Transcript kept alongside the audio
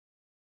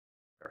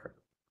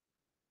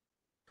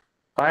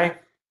Hi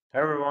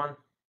everyone.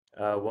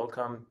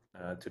 Welcome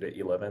to the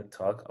 11th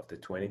talk of the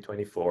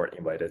 2024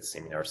 Invited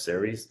Seminar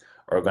Series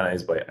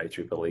organized by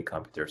IEEE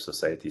Computer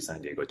Society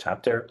San Diego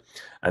chapter.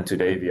 And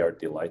today we are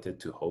delighted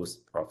to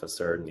host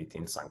Professor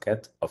Nitin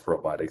Sanket of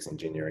Robotics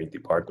Engineering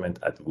Department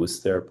at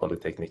Worcester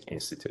Polytechnic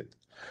Institute.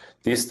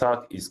 This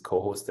talk is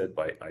co-hosted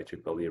by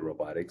IEEE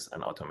Robotics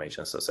and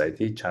Automation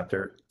Society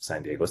chapter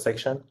San Diego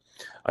section,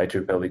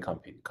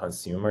 IEEE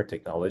Consumer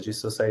Technology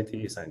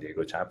Society San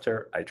Diego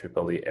chapter,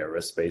 IEEE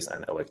Aerospace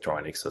and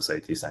Electronics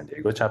Society San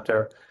Diego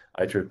chapter,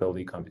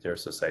 IEEE Computer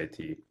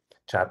Society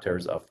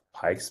chapters of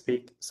Pikes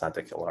Peak,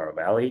 Santa Clara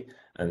Valley,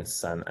 and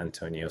San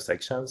Antonio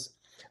sections.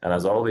 And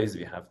as always,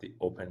 we have the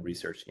Open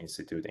Research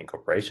Institute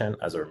Incorporation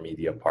as our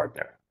media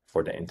partner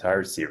for the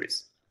entire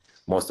series.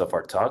 Most of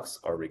our talks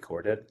are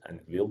recorded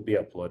and will be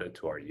uploaded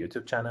to our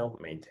YouTube channel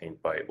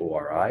maintained by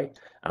ORI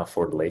and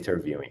for later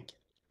viewing.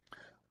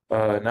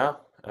 With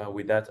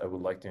that, I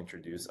would like to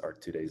introduce our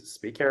today's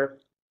speaker.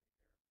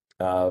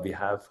 We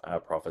have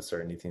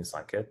Professor Nitin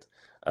Sanket,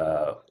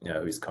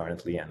 who is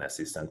currently an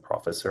assistant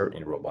professor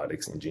in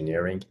robotics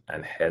engineering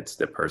and heads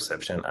the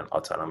Perception and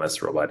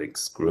Autonomous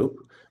Robotics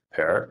Group,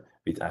 PAIR,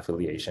 with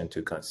affiliation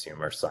to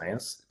computer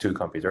science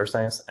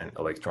and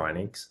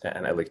electronics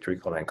and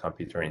electrical and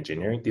computer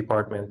engineering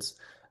departments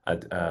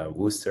at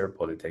Worcester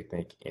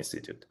Polytechnic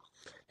Institute.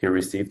 He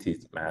received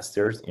his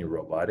master's in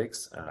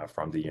robotics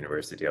from the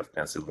University of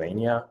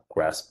Pennsylvania,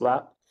 Grasp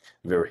Lab,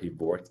 where he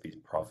worked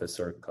with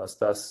Professor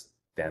Kostas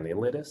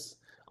Danilidis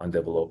on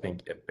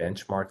developing a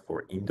benchmark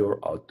for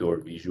indoor-outdoor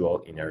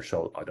visual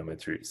inertial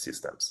odometry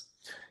systems.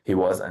 He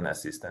was an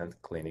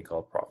assistant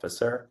clinical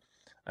professor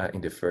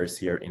in the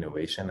first year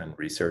innovation and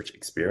research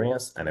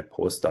experience and a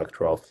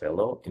postdoctoral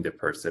fellow in the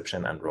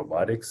Perception and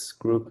Robotics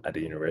Group at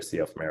the University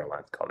of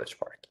Maryland, College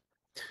Park.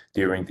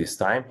 During this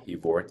time, he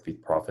worked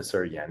with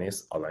Professor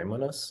Yanis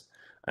Alaimonos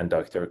and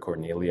Dr.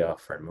 Cornelia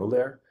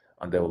Vermeuler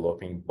on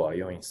developing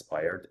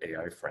bio-inspired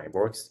AI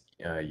frameworks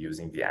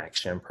using the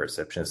action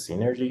perception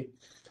synergy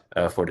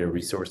for the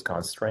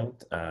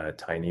resource-constrained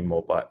tiny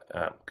mobile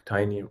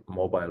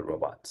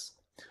robots.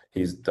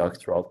 His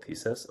doctoral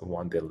thesis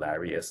won the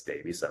Larry S.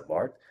 Davis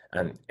Award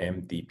and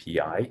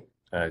MDPI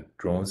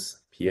Drones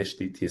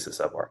PhD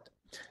Thesis Award.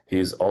 He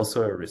is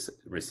also a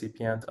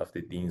recipient of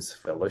the Dean's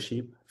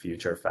Fellowship,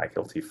 Future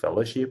Faculty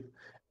Fellowship,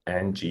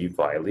 and G.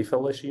 Wiley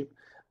Fellowship,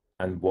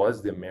 and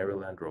was the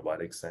Maryland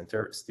Robotics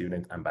Center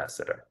Student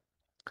Ambassador.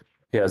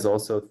 He has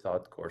also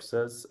taught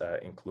courses,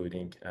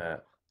 including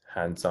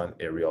hands-on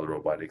aerial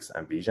robotics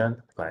and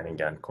vision,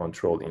 planning and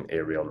control in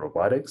aerial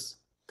robotics.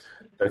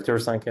 Dr.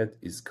 Sanket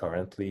is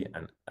currently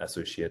an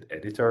associate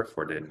editor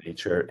for the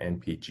Nature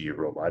NPG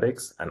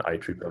Robotics and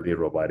IEEE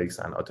Robotics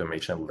and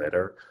Automation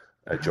Letter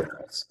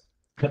journals.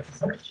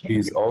 He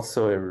is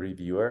also a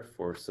reviewer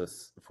for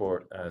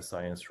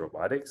Science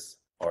Robotics,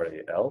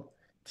 RAL,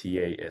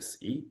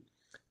 TASE,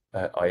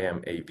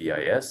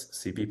 IMAVIS,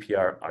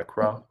 CBPR,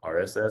 ACRA,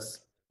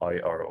 RSS,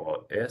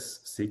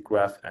 IROS,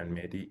 SIGGRAPH, and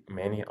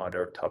many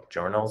other top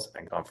journals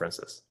and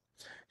conferences.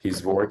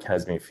 His work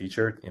has been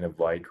featured in a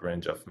wide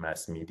range of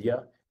mass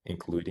media,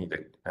 including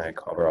the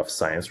cover of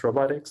Science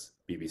Robotics,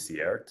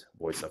 BBC Earth,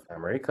 Voice of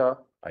America,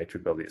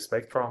 IEEE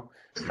Spectrum,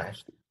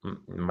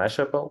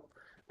 Mashable,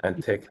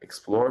 and Tech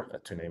Explore,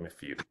 to name a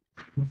few.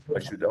 I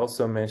should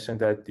also mention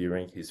that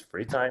during his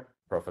free time,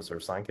 Professor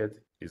Sanket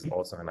is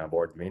also an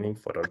award-winning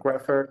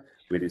photographer,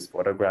 with his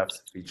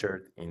photographs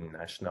featured in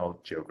National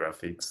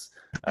Geographic's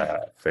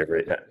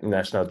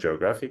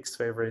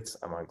favorites,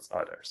 amongst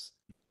others.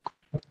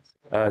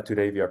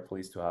 Today, we are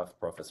pleased to have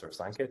Professor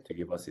Sanket to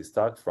give us his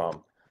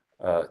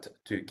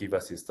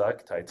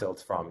talk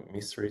titled "From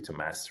Mystery to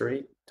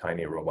Mastery: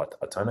 Tiny Robot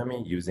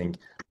Autonomy Using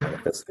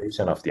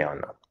Manifestation of the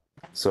Unknown."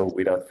 So,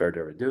 without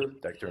further ado,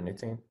 Dr.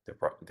 Nitin,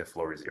 the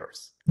floor is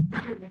yours.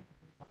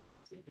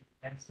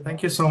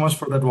 Thank you so much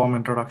for that warm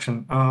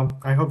introduction.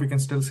 I hope you can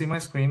still see my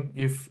screen.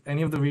 If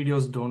any of the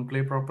videos don't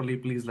play properly,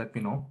 please let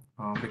me know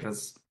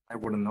because I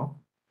wouldn't know.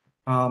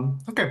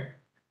 Okay,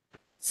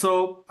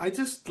 so I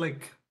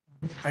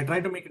try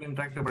to make it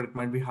interactive, but it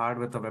might be hard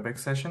with a WebEx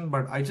session.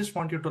 But I just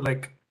want you to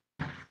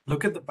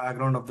look at the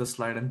background of this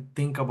slide and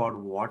think about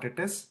what it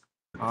is.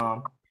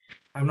 I've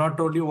not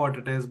told you what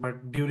it is,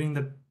 but during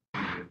the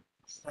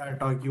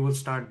talk, you will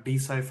start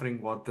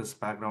deciphering what this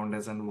background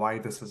is and why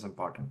this is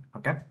important.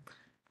 Okay.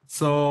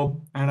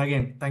 So, and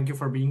again, thank you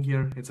for being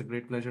here. It's a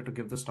great pleasure to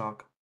give this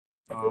talk.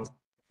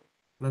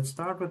 Let's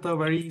start with a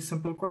very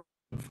simple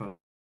question.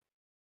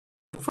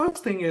 The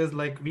first thing is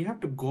we have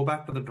to go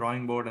back to the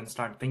drawing board and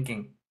start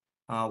thinking,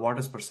 what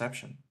is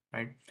perception,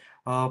 right?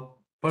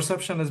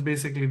 Perception is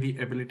basically the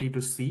ability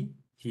to see,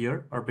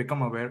 hear, or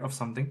become aware of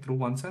something through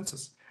one's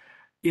senses.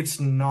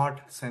 It's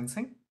not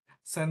sensing.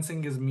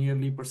 Sensing is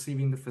merely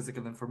perceiving the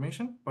physical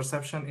information.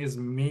 Perception is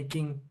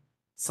making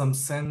some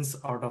sense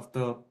out of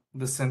the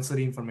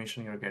sensory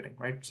information you're getting,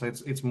 right? So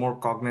it's more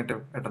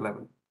cognitive at a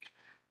level.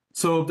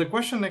 So the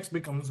question next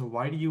becomes,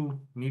 why do you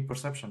need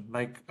perception?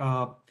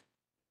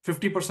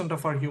 50%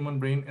 of our human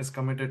brain is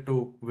committed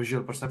to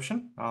visual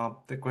perception.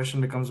 The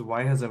question becomes,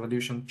 why has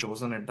evolution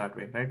chosen it that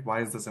way, right?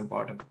 Why is this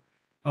important?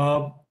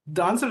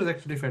 The answer is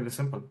actually fairly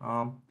simple.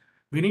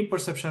 We need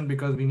perception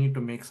because we need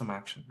to make some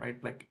action,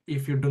 right? Like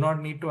if you do not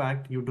need to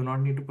act, you do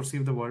not need to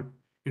perceive the world,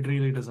 it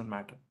really doesn't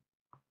matter,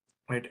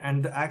 right?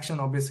 And the action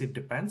obviously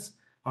depends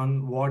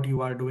on what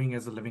you are doing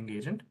as a living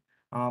agent.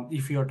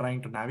 If you are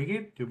trying to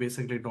navigate, you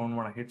basically don't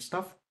want to hit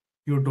stuff.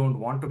 You don't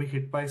want to be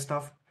hit by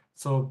stuff.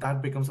 So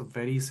that becomes a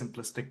very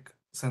simplistic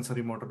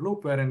sensory motor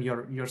loop wherein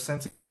you're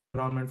sensing the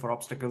environment for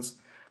obstacles,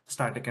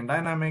 static and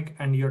dynamic,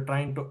 and you're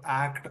trying to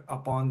act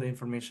upon the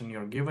information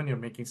you're given. You're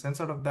making sense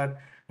out of that,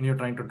 and you're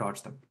trying to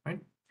dodge them, right?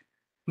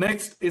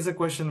 Next is a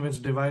question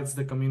which divides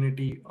the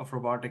community of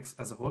robotics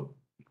as a whole.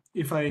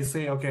 If I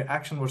say, okay,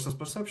 action versus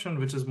perception,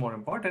 which is more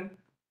important,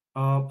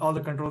 all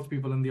the controls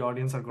people in the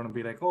audience are going to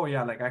be like, oh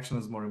yeah, like action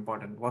is more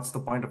important. What's the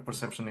point of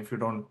perception if you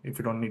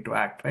don't need to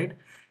act, right?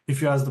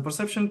 If you ask the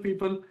perception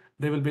people,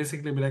 they will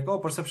basically be like, oh,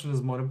 perception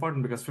is more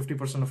important because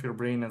 50% of your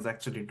brain is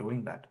actually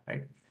doing that,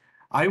 right?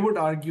 I would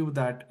argue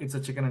that it's a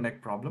chicken and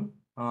egg problem,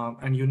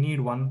 and you need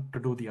one to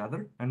do the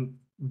other, and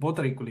both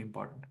are equally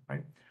important,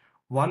 right?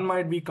 One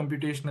might be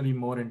computationally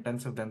more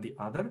intensive than the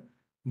other,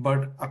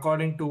 but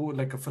according to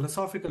like a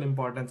philosophical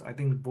importance, I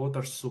think both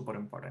are super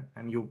important,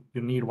 and you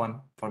need one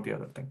for the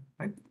other thing,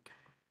 right?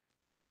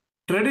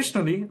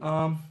 Traditionally,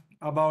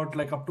 about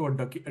like up to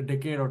a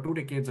decade or 2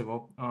 decades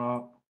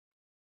ago,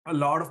 a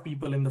lot of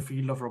people in the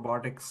field of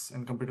robotics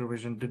and computer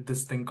vision did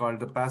this thing called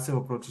the passive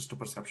approaches to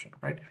perception,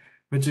 right?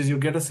 Which is you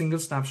get a single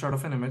snapshot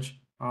of an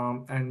image,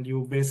 and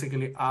you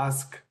basically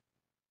ask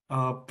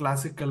a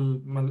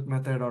classical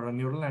method or a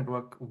neural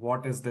network,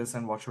 what is this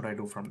and what should I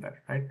do from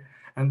there, right?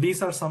 And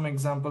these are some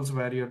examples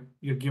where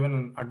you're given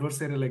an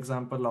adversarial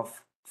example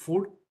of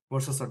food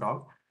versus a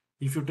dog.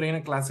 If you train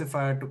a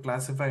classifier to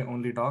classify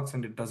only dogs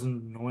and it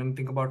doesn't know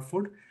anything about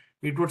food,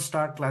 it would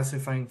start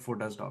classifying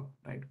food as dog,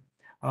 right?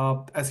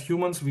 As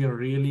humans, we are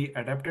really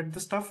adept at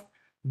this stuff.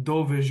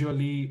 Though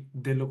visually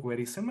they look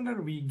very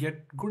similar, we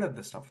get good at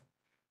this stuff.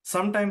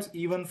 Sometimes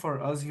even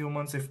for us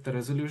humans, if the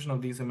resolution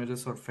of these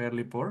images are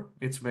fairly poor,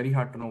 it's very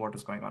hard to know what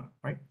is going on,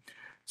 right?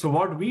 So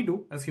what we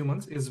do as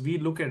humans is we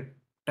look at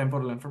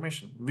temporal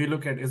information. We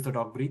look at, is the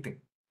dog breathing?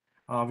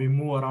 We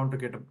move around to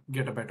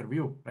get a better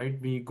view, right?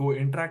 We go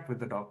interact with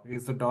the dog.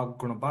 Is the dog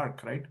going to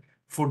bark, right?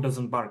 Food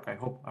doesn't bark. I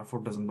hope our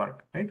food doesn't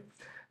bark, right?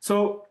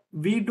 So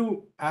we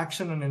do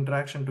action and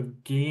interaction to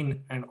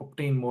gain and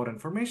obtain more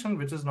information,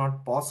 which is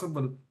not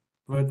possible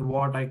with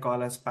what I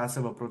call as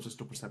passive approaches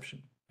to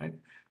perception, right?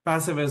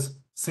 Passive is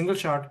single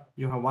shot,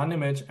 you have one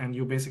image and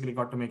you basically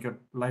got to make your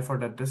life or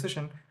death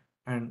decision,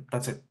 and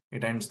that's it.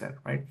 It ends there,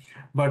 right?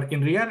 But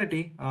in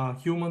reality,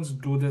 humans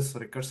do this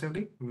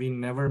recursively. We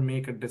never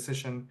make a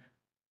decision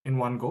in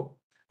one go.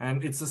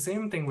 And it's the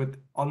same thing with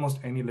almost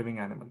any living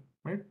animal,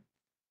 right?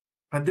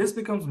 And this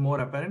becomes more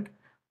apparent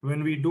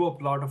when we do a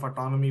plot of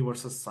autonomy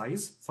versus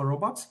size for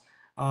robots.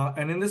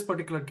 And in this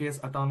particular case,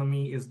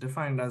 autonomy is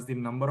defined as the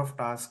number of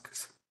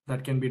tasks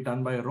that can be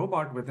done by a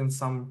robot within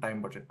some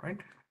time budget, right?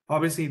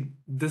 Obviously,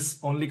 this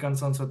only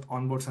concerns with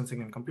onboard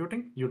sensing and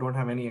computing. You don't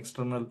have any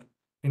external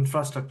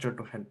infrastructure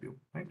to help you,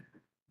 right?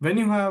 When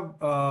you have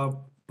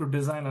to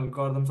design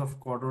algorithms of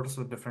quadrants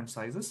with different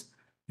sizes,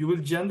 you will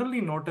generally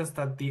notice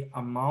that the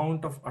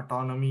amount of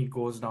autonomy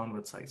goes down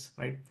with size,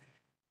 right?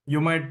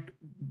 You might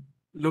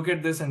look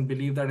at this and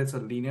believe that it's a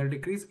linear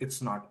decrease.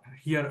 It's not.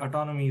 Here,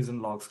 autonomy is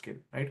in log scale,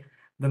 right?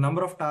 The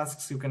number of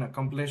tasks you can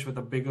accomplish with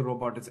a bigger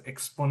robot is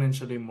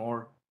exponentially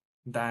more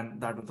than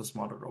that with a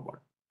smaller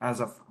robot as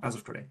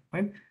of today,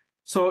 right?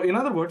 So in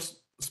other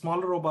words,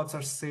 smaller robots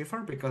are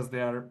safer because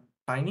they are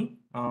tiny,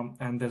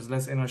 and there's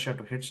less inertia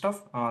to hit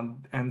stuff,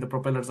 and the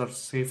propellers are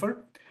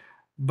safer,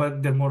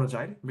 but they're more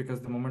agile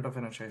because the moment of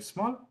inertia is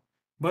small.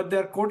 But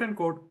they're quote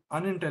unquote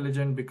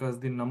unintelligent because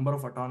the number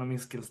of autonomy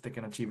skills they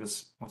can achieve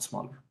is much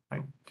smaller,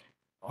 right?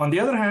 On the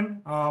other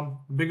hand,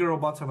 bigger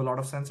robots have a lot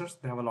of sensors.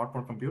 They have a lot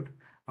more compute.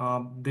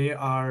 They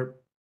are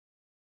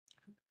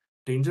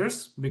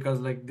dangerous because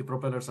like the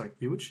propellers are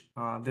huge.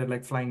 They're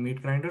like flying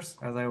meat grinders,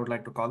 as I would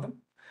like to call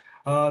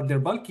them. They're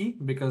bulky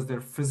because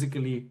they're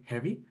physically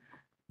heavy,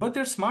 but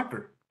they're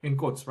smarter in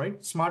quotes,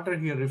 right? Smarter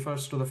here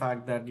refers to the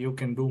fact that you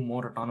can do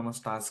more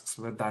autonomous tasks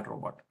with that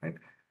robot, right?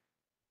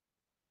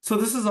 So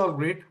this is all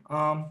great.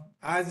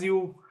 As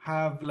you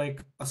have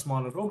like a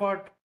smaller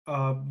robot,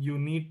 you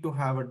need to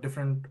have a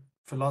different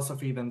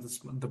philosophy than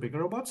the bigger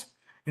robots.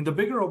 In the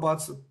bigger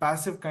robots,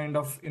 passive kind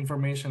of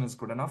information is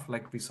good enough,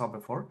 like we saw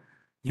before.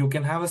 You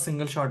can have a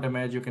single shot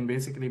image. You can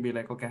basically be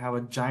like, okay, have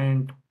a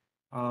giant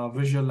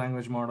visual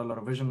language model or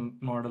a vision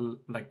model.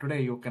 Like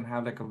today, you can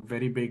have like a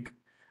very big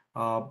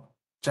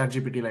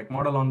ChatGPT like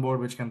model on board,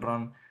 which can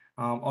run,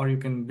 or you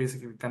can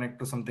basically connect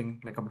to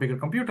something like a bigger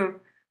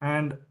computer,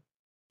 and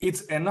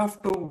it's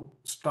enough to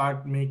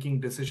start making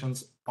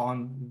decisions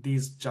on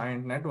these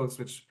giant networks,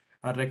 which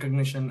are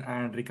recognition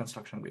and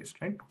reconstruction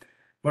based, right?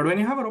 But when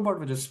you have a robot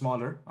which is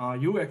smaller,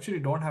 you actually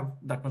don't have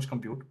that much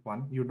compute.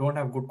 One, you don't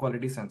have good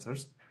quality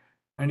sensors.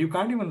 And you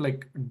can't even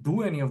like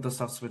do any of the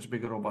stuff which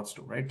bigger robots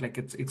do, right? Like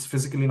it's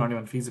physically not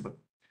even feasible.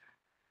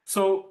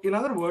 So in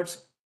other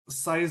words,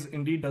 size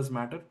indeed does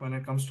matter when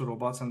it comes to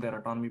robots and their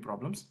autonomy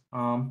problems.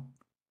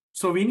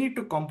 So we need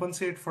to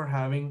compensate for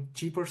having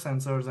cheaper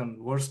sensors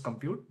and worse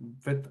compute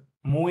with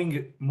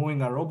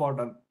moving a robot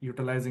and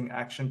utilizing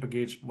action to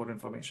gauge more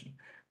information,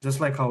 just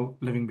like how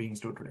living beings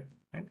do today,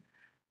 right?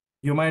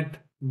 You might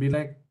be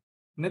like,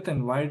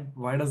 Nitin,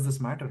 why does this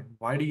matter?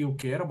 Why do you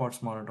care about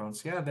smaller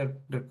drones? Yeah,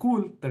 they're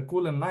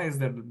cool and nice,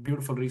 they're a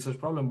beautiful research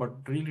problem, but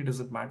really does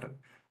it matter?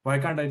 Why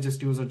can't I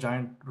just use a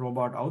giant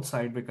robot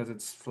outside because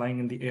it's flying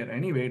in the air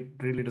anyway? It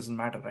really doesn't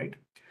matter, right?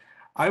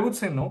 I would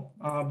say no,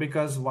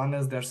 because one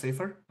is they're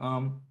safer.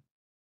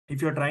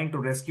 If you're trying to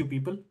rescue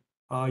people,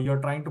 you're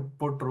trying to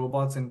put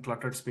robots in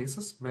cluttered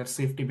spaces where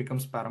safety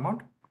becomes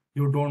paramount.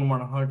 You don't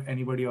want to hurt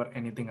anybody or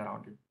anything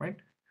around you, right?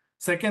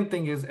 Second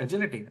thing is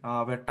agility,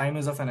 where time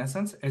is of an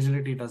essence.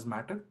 Agility does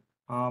matter.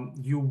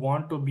 You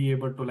want to be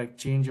able to like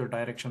change your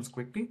directions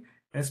quickly,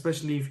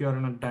 especially if you're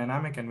in a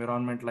dynamic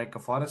environment like a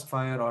forest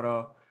fire or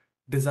a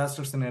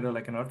disaster scenario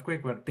like an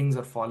earthquake where things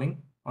are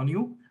falling on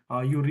you.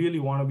 You really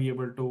want to be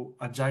able to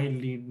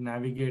agilely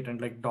navigate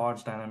and like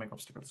dodge dynamic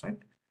obstacles, right?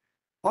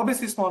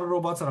 Obviously, smaller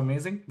robots are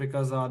amazing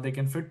because they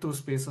can fit through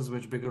spaces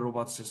which bigger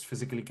robots just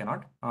physically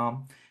cannot.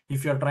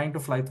 If you're trying to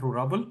fly through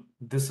rubble,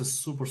 this is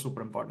super,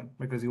 super important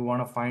because you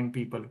want to find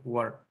people who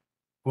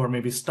are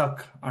maybe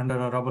stuck under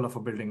a rubble of a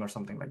building or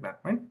something like that,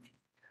 right?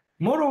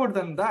 Moreover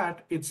than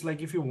that, it's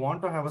like if you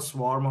want to have a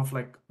swarm of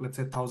like, let's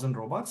say 1,000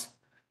 robots,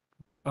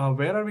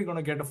 where are we going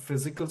to get a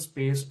physical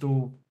space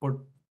to put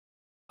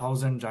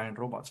 1,000 giant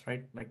robots,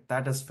 right? Like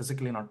that is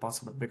physically not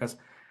possible because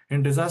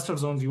in disaster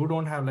zones, you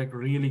don't have like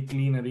really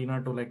clean arena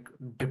to like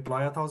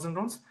deploy 1,000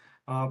 drones.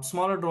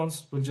 Smaller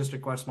drones will just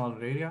require smaller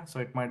area.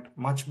 So it might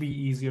much be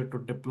easier to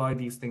deploy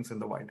these things in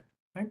the wild,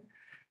 right?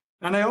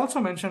 And I also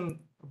mentioned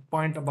a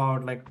point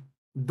about like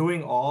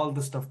doing all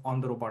the stuff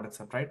on the robot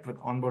itself, right? With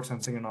onboard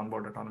sensing and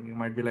onboard autonomy. You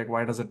might be like,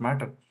 why does it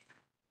matter?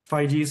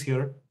 5G is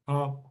here.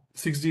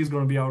 6G is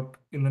going to be out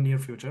in the near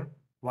future.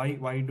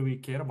 Why do we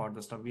care about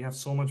this stuff? We have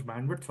so much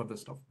bandwidth for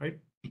this stuff, right?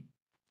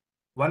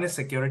 One is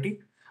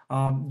security.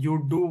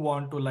 You do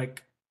want to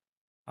like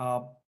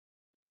uh,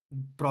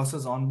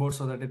 process onboard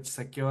so that it's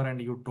secure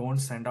and you don't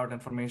send out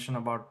information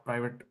about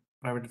private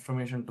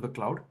information to the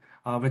cloud,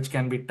 which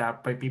can be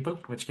tapped by people,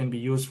 which can be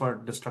used for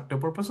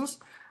destructive purposes.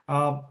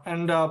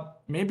 And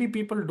maybe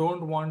people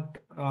don't want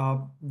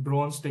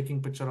drones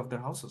taking picture of their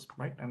houses,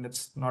 right? And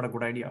it's not a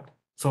good idea.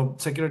 So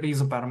security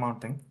is a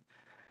paramount thing.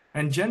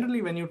 And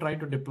generally, when you try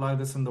to deploy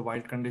this in the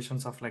wild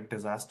conditions of like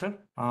disaster,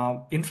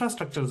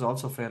 infrastructure is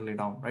also fairly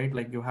down, right?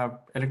 Like you have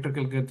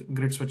electrical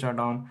grids which are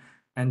down,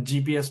 and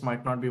GPS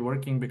might not be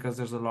working because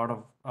there's a lot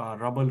of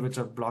rubble which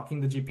are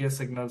blocking the GPS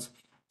signals.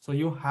 So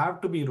you have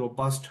to be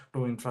robust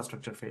to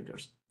infrastructure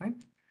failures, right?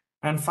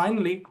 And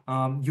finally,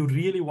 you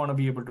really want to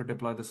be able to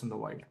deploy this in the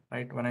wild,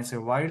 right? When I say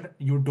wild,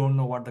 you don't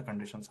know what the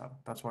conditions are.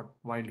 That's what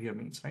wild here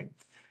means, right?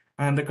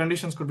 And the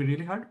conditions could be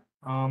really hard.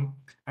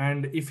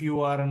 And if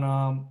you are in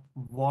a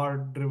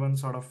war-driven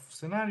sort of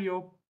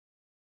scenario,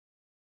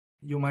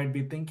 you might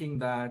be thinking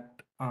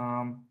that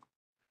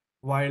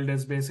wild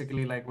is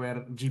basically like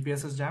where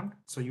GPS is jammed.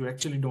 So you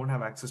actually don't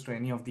have access to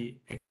any of the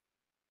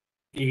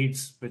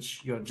aids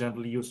which you're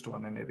generally used to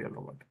on an aerial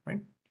robot,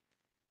 right?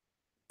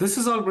 This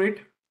is all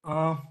great.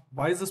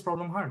 Why is this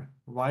problem hard?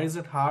 Why is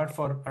it hard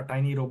for a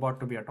tiny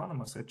robot to be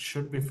autonomous? It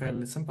should be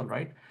fairly simple,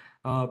 right?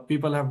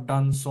 People have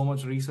done so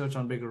much research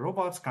on bigger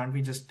robots. Can't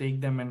we just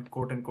take them and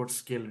quote unquote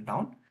scale it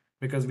down?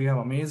 Because we have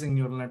amazing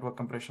neural network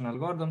compression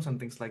algorithms and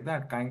things like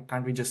that.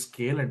 Can't we just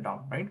scale it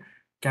down, right?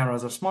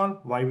 Cameras are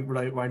small. Why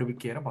do we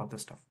care about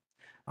this stuff?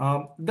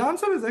 The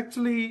answer is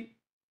actually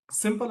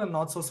simple and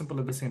not so simple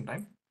at the same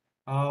time.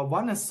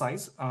 One is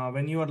size.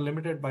 When you are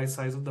limited by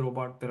size of the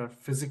robot, there are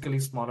physically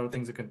smaller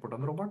things you can put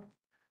on the robot.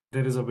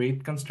 There is a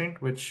weight constraint,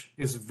 which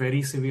is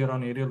very severe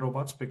on aerial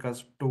robots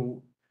because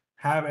to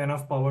have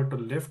enough power to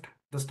lift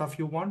the stuff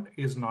you want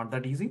is not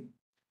that easy.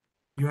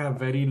 You have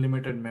very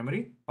limited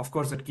memory. Of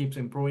course, it keeps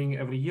improving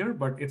every year,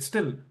 but it's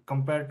still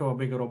compared to a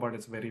bigger robot,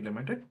 it's very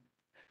limited.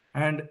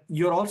 And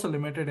you're also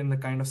limited in the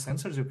kind of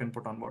sensors you can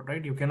put on board,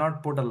 right? You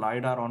cannot put a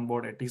LiDAR on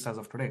board, at least as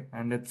of today.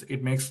 And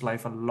it makes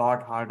life a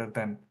lot harder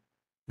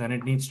than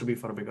it needs to be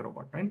for a bigger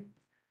robot, right?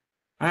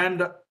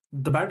 And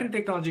the battery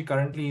technology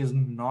currently is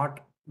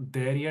not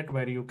there yet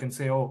where you can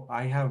say, oh,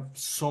 I have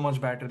so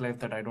much battery life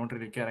that I don't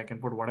really care. I can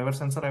put whatever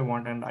sensor I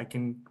want and I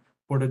can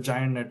put a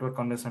giant network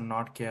on this and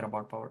not care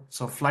about power.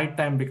 So flight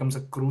time becomes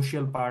a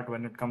crucial part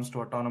when it comes to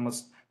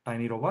autonomous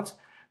tiny robots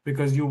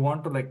because you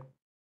want to like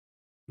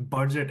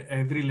budget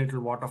every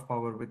little watt of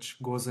power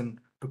which goes in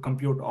to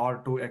compute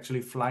or to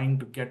actually flying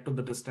to get to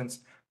the distance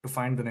to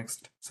find the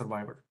next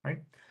survivor, right?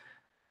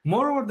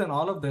 Moreover than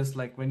all of this,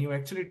 like when you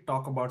actually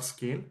talk about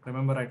scale,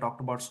 remember I talked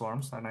about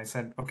swarms and I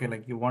said, okay,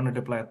 like you want to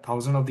deploy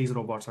 1,000 of these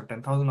robots or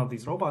 10,000 of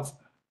these robots,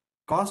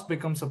 cost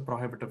becomes a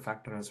prohibitive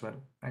factor as well,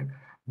 right?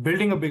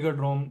 Building a bigger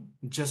drone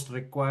just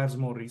requires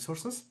more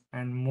resources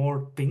and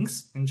more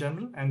things in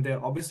general, and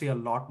they're obviously a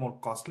lot more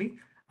costly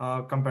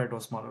compared to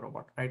a smaller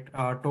robot, right?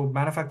 To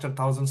manufacture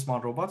 1,000 small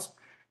robots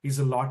is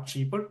a lot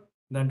cheaper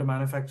than to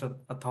manufacture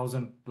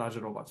 1,000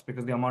 larger robots,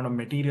 because the amount of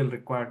material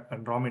required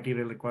and raw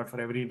material required for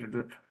every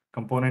little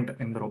component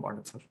in the robot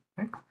itself,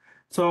 right?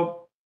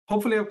 So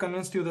hopefully I've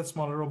convinced you that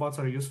smaller robots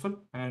are useful,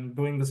 and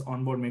doing this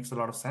onboard makes a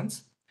lot of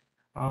sense.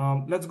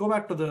 Let's go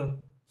back to the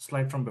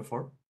slide from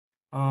before.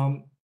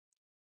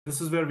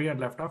 This is where we had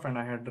left off, and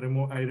I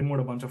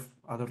removed a bunch of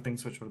other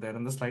things which were there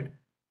in the slide.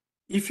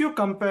 If you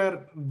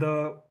compare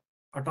the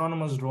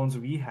autonomous drones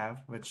we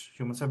have, which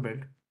humans have built,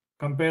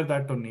 compare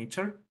that to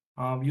nature,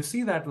 you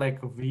see that like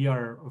we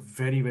are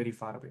very, very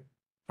far away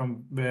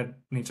from where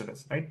nature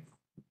is, right?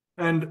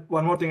 And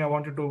one more thing I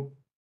wanted to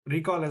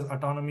recall is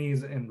autonomy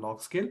is in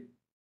log scale.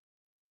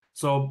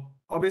 So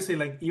obviously,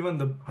 like even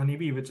the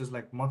honeybee, which is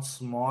like much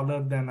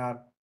smaller than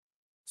our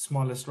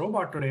smallest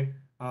robot today,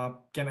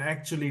 can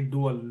actually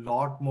do a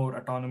lot more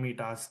autonomy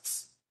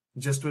tasks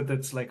just with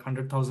its like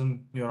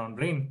 100,000 neuron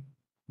brain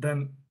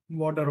than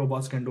what the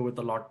robots can do with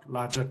a lot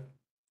larger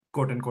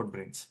quote unquote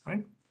brains,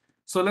 right?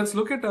 So let's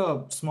look at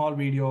a small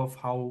video of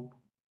how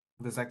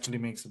this actually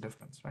makes a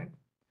difference, right?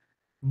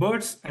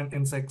 Birds and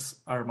insects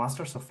are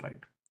masters of flight.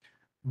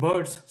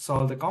 Birds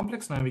solve the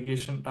complex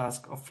navigation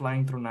task of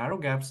flying through narrow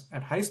gaps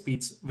at high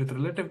speeds with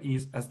relative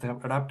ease as they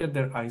have adapted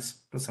their eyes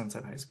to sense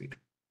at high speed.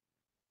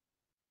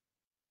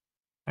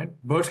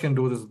 Right? Birds can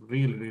do this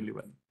really, really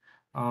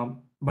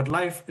well. But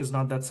life is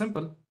not that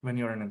simple when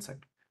you're an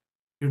insect.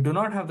 You do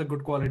not have the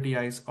good quality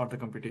eyes or the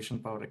computation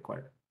power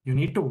required. You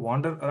need to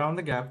wander around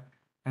the gap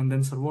and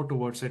then servo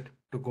towards it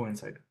to go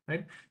inside,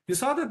 right? You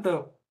saw that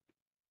the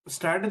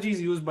strategies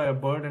used by a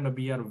bird and a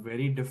bee are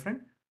very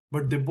different,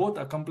 but they both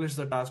accomplish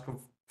the task of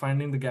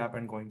finding the gap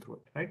and going through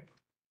it, right?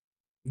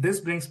 This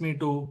brings me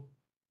to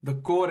the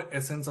core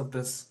essence of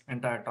this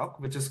entire talk,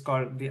 which is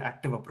called the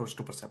active approach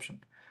to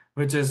perception,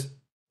 which is,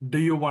 do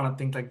you want to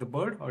think like the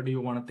bird or do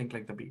you want to think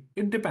like the bee?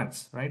 It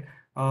depends, right?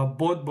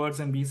 Both birds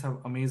and bees have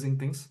amazing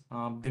things.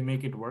 They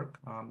make it work,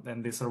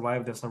 and they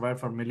survive. They survive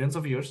for millions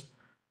of years.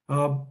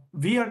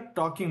 We are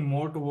talking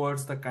more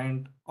towards the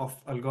kind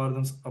of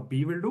algorithms a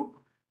bee will do,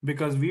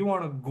 because we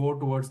want to go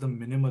towards the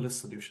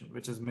minimalist solution,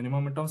 which is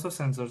minimum in terms of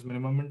sensors,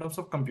 minimum in terms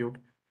of compute,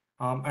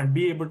 and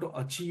be able to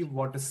achieve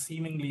what is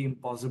seemingly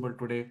impossible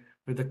today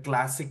with the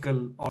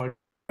classical or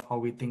how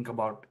we think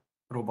about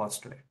robots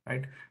today,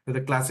 right? With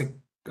the classic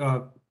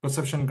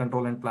perception,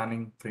 control, and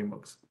planning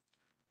frameworks.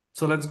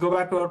 So let's go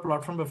back to our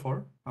plot from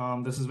before.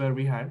 This is where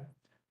we had,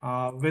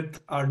 with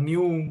our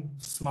new,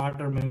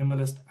 smarter,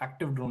 minimalist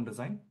active drone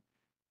design.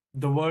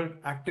 The word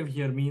active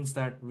here means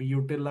that we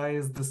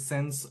utilize the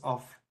sense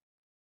of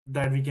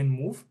that we can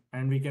move,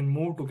 and we can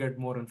move to get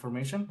more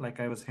information, like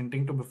I was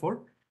hinting to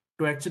before,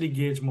 to actually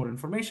gauge more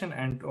information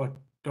and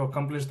to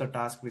accomplish the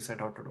task we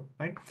set out to do,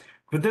 right?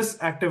 With this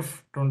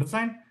active drone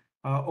design,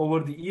 over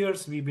the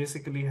years, we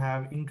basically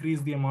have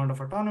increased the amount of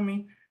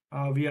autonomy.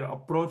 We are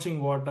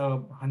approaching what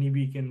a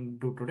honeybee can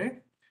do today.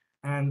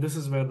 And this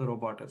is where the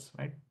robot is,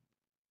 right?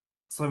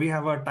 So we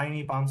have a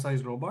tiny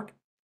palm-sized robot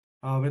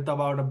with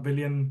about 1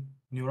 billion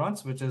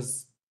neurons, which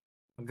is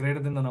greater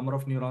than the number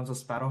of neurons a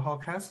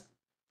sparrowhawk has.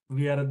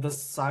 We are at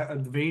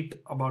the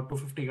weight about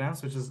 250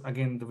 grams, which is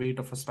again the weight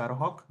of a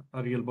sparrowhawk,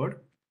 a real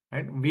bird,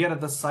 right? We are at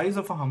the size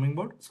of a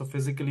hummingbird. So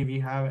physically we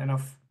have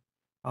enough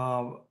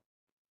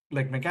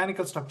like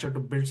mechanical structure to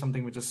build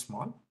something which is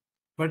small,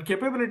 but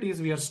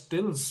capabilities, we are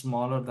still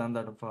smaller than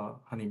that of a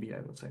honeybee, I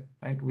would say,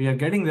 right? We are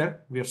getting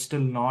there. We are still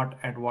not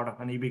at what a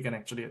honeybee can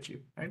actually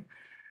achieve, right?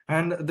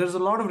 And there's a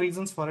lot of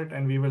reasons for it,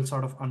 and we will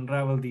sort of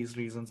unravel these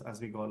reasons as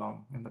we go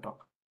along in the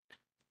talk.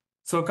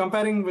 So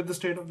comparing with the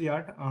state of the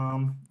art,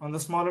 on the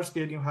smaller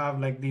scale, you have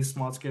like these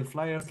small scale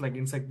flyers like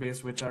insect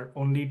based, which are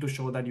only to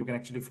show that you can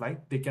actually fly.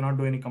 They cannot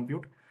do any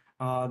compute.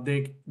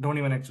 They don't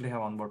even actually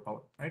have onboard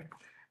power, right?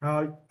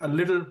 A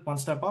little one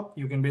step up,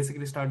 you can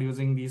basically start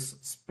using these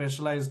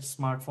specialized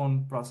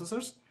smartphone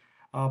processors,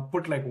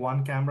 put like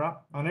one camera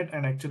on it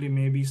and actually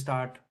maybe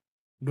start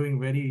doing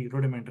very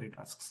rudimentary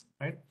tasks,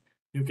 right?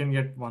 You can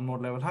get one more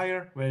level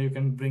higher where you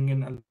can bring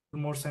in a little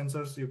more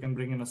sensors. You can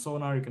bring in a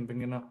sonar, you can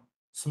bring in a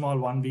small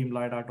one beam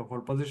lidar to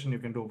hold position. You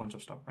can do a bunch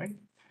of stuff, right?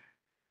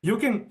 You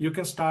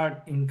can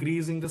start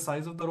increasing the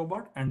size of the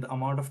robot, and the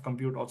amount of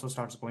compute also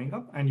starts going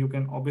up, and you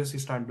can obviously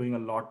start doing a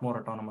lot more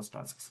autonomous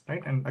tasks,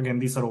 right? And again,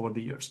 these are over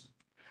the years.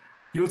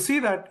 You'll see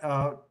that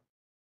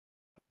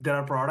there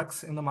are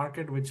products in the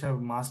market which have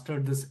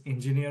mastered this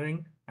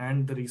engineering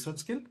and the research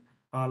skill,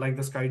 like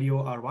the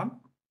Skydio R1,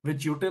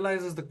 which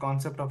utilizes the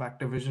concept of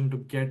Activision to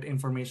get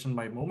information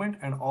by movement,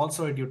 and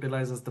also it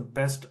utilizes the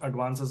best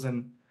advances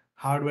in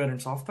hardware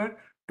and software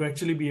to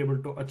actually be able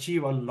to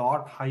achieve a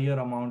lot higher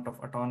amount of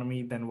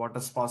autonomy than what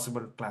is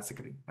possible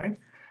classically, right?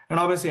 And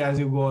obviously, as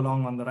you go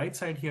along on the right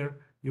side here,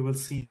 you will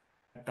see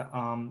that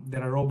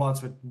there are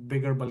robots with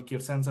bigger, bulkier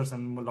sensors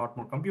and a lot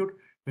more compute,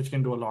 which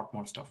can do a lot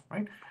more stuff,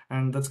 right?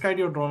 And the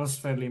Skydio drone is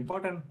fairly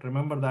important.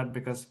 Remember that,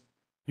 because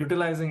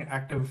utilizing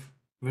active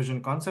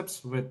vision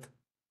concepts with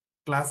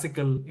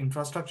classical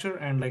infrastructure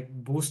and like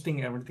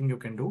boosting everything you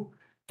can do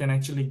can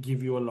actually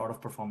give you a lot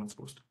of performance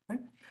boost, right?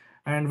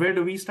 And where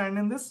do we stand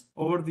in this?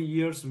 Over the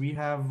years, we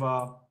have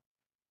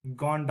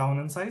gone down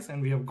in size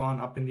and we have gone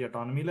up in the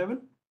autonomy level.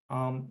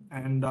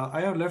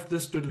 I have left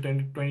this till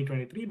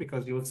 2023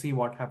 because you will see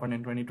what happened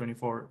in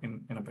 2024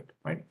 in a bit,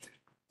 right?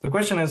 The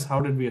question is,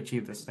 how did we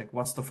achieve this? Like,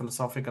 what's the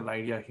philosophical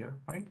idea here,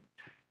 right?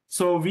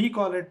 So we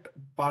call it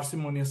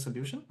parsimonious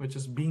solution, which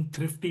is being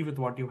thrifty with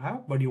what you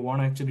have, but you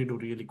want to actually do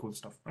really cool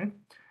stuff, right?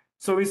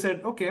 So we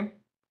said, okay,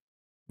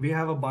 we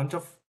have a bunch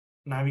of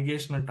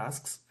navigational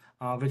tasks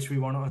which we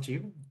want to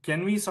achieve.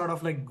 Can we sort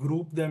of like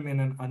group them in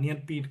an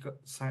onion peel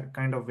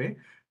kind of way,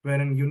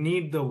 wherein you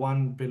need the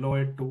one below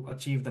it to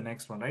achieve the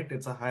next one, right?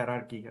 It's a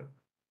hierarchy here.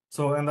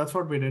 So, and that's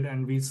what we did.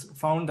 And we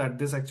found that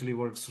this actually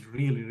works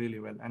really, really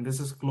well. And this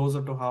is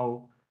closer to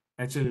how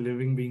actually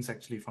living beings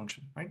actually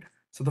function, right?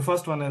 So the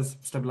first one is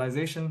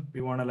stabilization.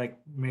 We want to like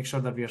make sure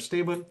that we are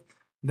stable.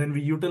 Then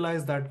we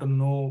utilize that to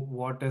know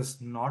what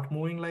is not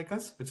moving like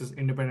us, which is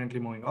independently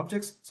moving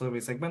objects. So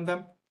we segment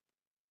them.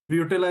 We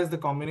utilize the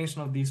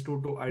combination of these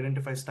two to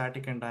identify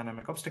static and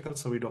dynamic obstacles.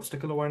 So we do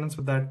obstacle avoidance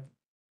with that.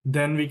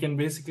 Then we can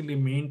basically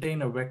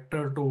maintain a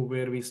vector to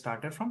where we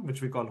started from,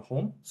 which we call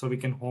home. So we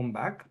can home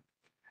back.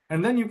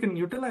 And then you can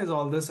utilize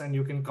all this and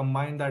you can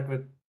combine that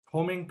with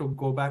homing to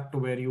go back to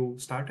where you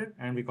started,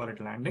 and we call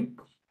it landing.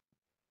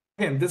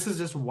 Again, this is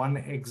just one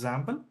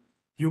example.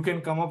 You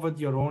can come up with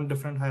your own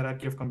different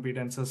hierarchy of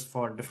competences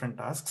for different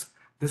tasks.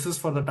 This is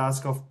for the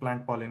task of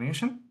plant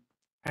pollination.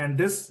 And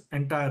this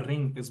entire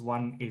ring is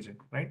one agent,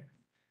 right?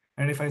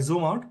 And if I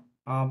zoom out,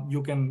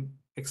 you can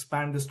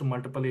expand this to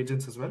multiple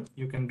agents as well.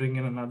 You can bring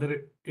in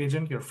another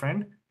agent, your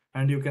friend,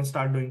 and you can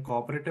start doing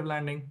cooperative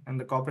landing. And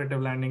the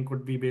cooperative landing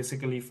could be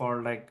basically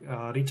for like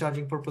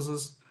recharging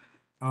purposes.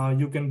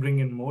 You can bring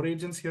in more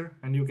agents here,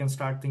 and you can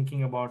start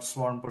thinking about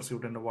swarm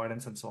pursuit and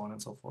avoidance and so on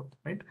and so forth,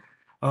 right?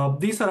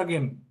 These are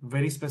again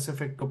very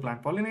specific to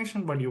plant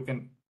pollination, but you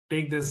can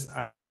take this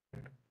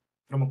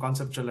from a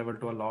conceptual level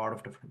to a lot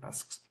of different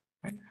tasks,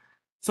 right?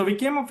 So we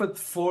came up with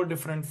 4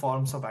 different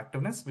forms of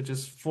activeness, which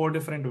is 4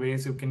 different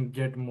ways you can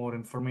get more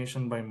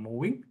information by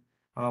moving.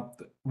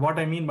 What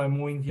I mean by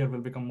moving here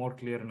will become more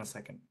clear in a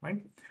second,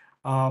 right?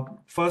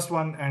 First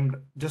one, and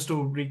just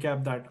to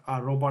recap that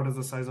our robot is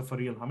the size of a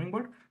real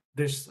hummingbird.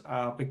 This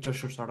picture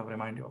should sort of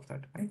remind you of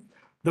that, right?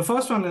 The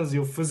first one is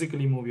you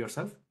physically move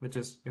yourself, which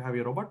is you have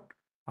your robot.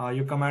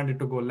 You command it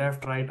to go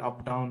left, right,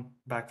 up, down,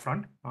 back,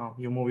 front.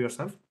 You move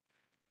yourself.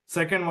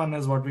 Second one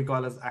is what we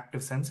call as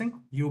active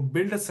sensing. You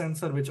build a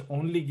sensor which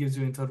only gives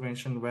you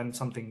information when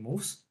something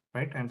moves,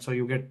 right? And so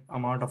you get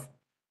amount of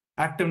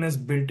activeness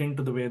built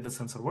into the way the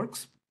sensor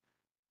works.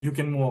 You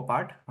can move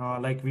apart,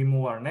 like we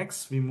move our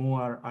necks, we move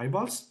our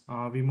eyeballs,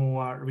 we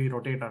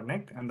rotate our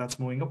neck, and that's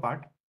moving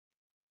apart,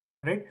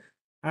 right?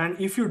 And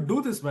if you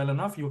do this well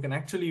enough, you can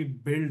actually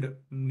build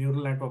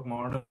neural network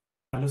models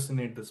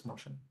hallucinate this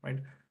motion, right?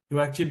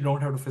 You actually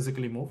don't have to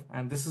physically move.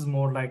 And this is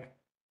more like,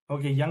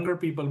 okay, younger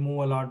people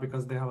move a lot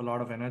because they have a lot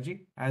of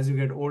energy. As you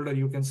get older,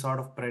 you can sort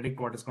of predict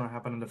what is going to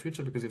happen in the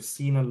future because you've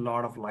seen a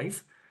lot of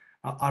life.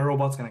 Our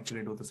robots can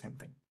actually do the same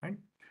thing, right?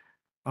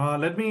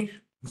 Let me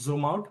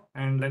zoom out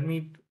and let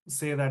me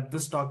say that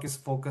this talk is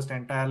focused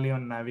entirely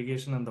on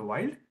navigation in the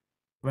wild.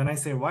 When I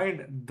say wild,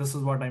 this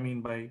is what I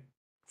mean by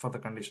for the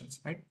conditions,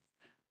 right?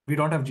 We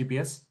don't have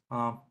GPS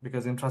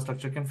because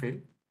infrastructure can fail.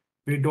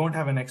 We don't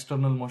have an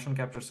external motion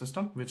capture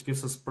system, which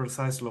gives us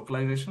precise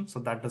localization. So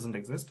that doesn't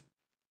exist.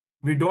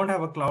 We don't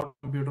have a cloud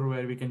computer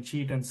where we can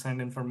cheat and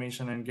send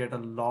information and get a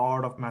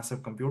lot of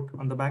massive compute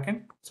on the back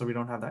end. So we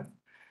don't have that.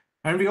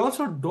 And we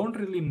also don't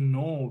really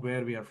know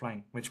where we are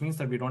flying, which means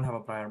that we don't have a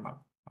prior map.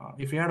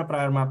 If we had a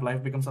prior map,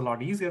 life becomes a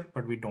lot easier,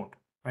 but we don't,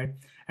 right?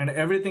 And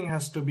everything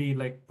has to be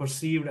like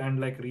perceived and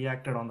like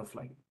reacted on the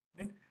fly.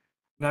 Right?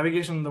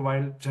 Navigation in the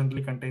wild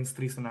generally contains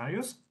 3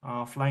 scenarios: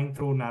 flying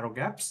through narrow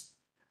gaps,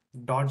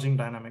 dodging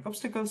dynamic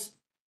obstacles,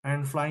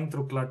 and flying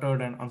through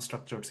cluttered and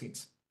unstructured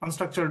scenes.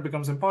 Unstructured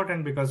becomes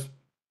important because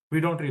we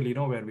don't really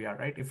know where we are,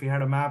 right? If we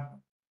had a map,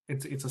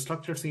 it's a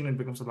structured scene, it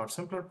becomes a lot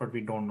simpler, but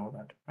we don't know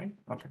that, right?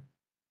 Okay.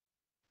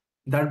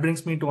 That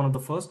brings me to one of the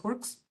first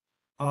works,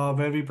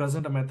 where we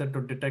present a method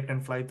to detect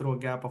and fly through a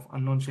gap of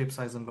unknown shape,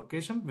 size, and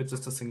location, which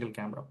is a single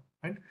camera,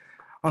 right?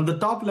 On the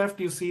top left,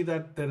 you see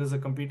that there is a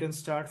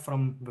competence chart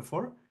from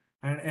before,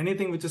 and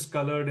anything which is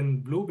colored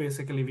in blue,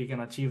 basically we can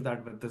achieve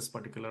that with this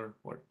particular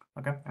work,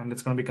 okay? And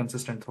it's going to be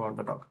consistent throughout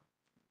the talk.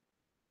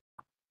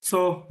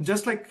 So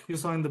just like you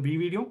saw in the B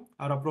video,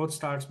 our approach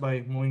starts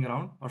by moving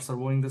around or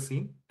surveying the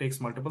scene, takes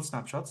multiple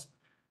snapshots.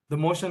 The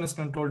motion is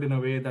controlled in a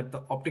way that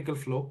the optical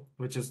flow,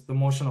 which is the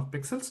motion of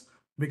pixels,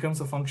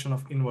 becomes a function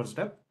of inverse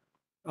depth.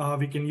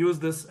 We can use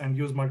this and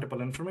use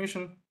multiple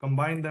information,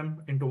 combine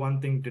them into one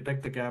thing,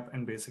 detect the gap,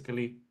 and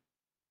basically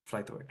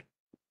fly through it,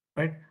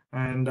 right?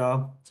 And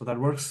so that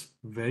works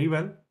very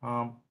well.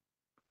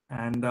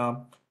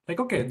 Like,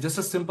 okay, just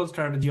a simple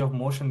strategy of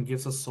motion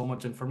gives us so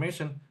much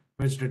information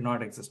which did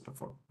not exist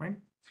before, right?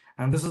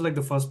 And this is like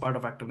the first part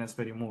of activeness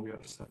where you move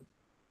yourself.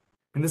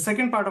 In the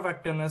second part of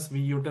activeness, we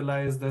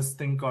utilize this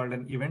thing called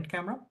an event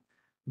camera.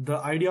 The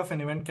idea of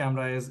an event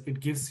camera is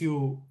it gives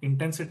you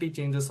intensity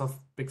changes of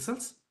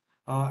pixels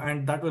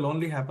and that will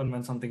only happen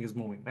when something is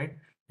moving, right?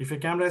 If your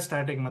camera is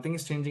static, nothing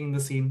is changing in the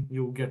scene,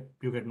 you get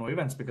no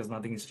events because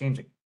nothing is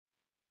changing.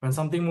 When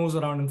something moves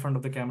around in front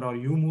of the camera or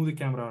you move the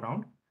camera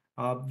around,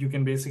 you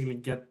can basically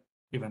get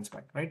events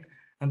back, right?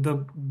 And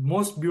the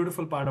most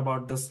beautiful part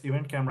about this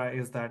event camera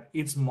is that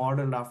it's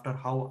modeled after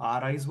how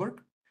our eyes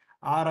work.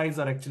 Our eyes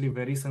are actually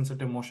very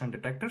sensitive motion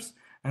detectors.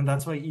 And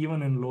that's why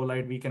even in low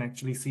light, we can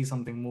actually see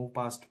something move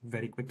past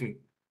very quickly,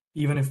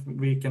 even if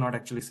we cannot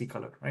actually see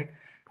color, right?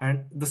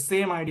 And the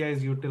same idea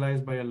is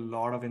utilized by a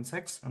lot of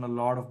insects and a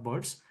lot of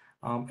birds.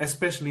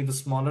 Especially the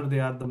smaller they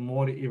are, the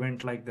more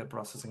event-like their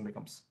processing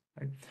becomes,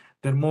 right?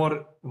 They're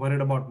more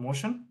worried about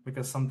motion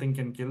because something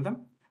can kill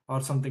them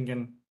or something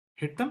can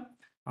hit them.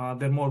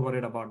 They're more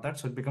worried about that.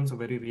 So it becomes a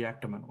very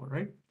reactive maneuver,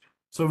 right?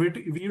 So we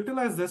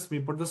utilize this, we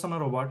put this on a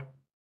robot,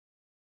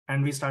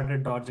 and we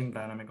started dodging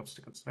dynamic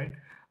obstacles, right?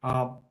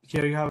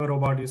 Here you have a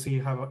robot, you see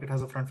it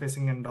has a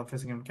front-facing and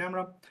dog-facing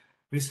camera.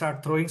 We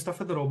start throwing stuff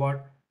at the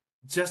robot.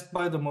 Just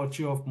by the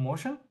virtue of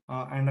motion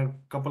and a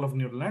couple of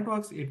neural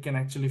networks, it can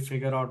actually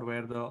figure out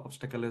where the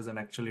obstacle is and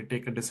actually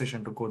take a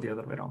decision to go the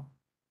other way around,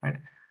 right?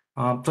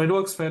 So it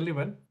works fairly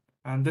well.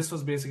 And this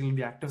was basically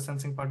the active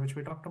sensing part, which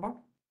we talked about.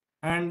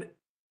 And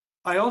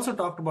I also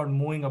talked about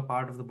moving a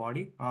part of the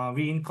body.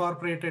 We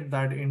incorporated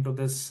that into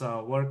this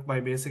work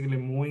by basically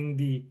moving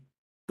the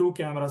two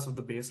cameras of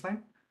the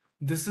baseline.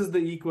 This is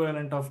the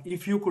equivalent of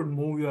if you could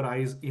move your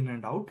eyes in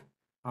and out.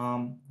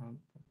 Um,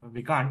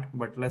 we can't,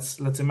 but let's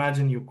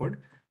imagine you could.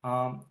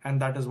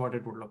 And that is what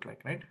it would look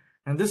like, right?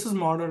 And this is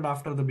modeled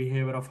after the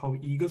behavior of how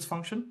eagles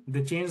function.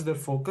 They change their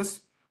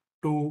focus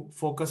to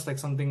focus like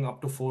something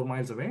up to 4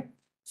 miles away.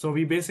 So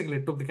we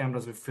basically took the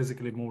cameras, we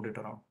physically moved it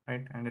around,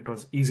 right? And it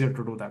was easier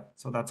to do that.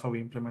 So that's how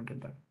we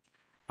implemented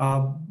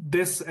that.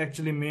 This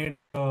actually made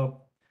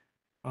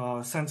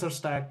sensor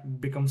stack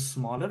become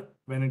smaller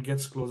when it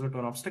gets closer to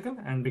an obstacle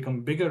and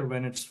become bigger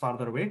when it's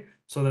farther away,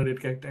 so that it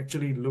can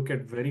actually look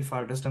at very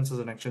far distances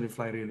and actually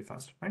fly really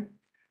fast, right?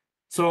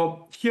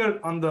 So here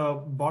on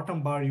the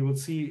bottom bar, you will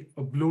see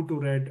a blue to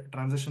red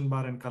transition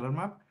bar and color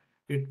map.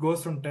 It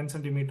goes from 10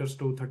 centimeters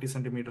to 30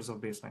 centimeters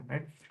of baseline,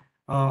 right?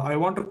 I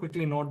want to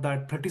quickly note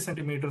that 30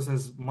 centimeters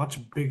is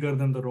much bigger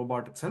than the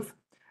robot itself.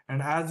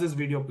 And as this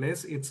video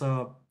plays, it's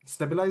a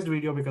stabilized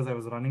video because I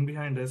was running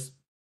behind this.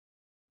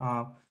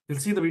 You'll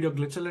see the video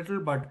glitch a little,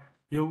 but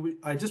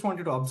I just want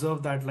you to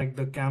observe that like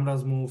the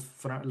cameras move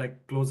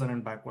like closer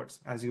and backwards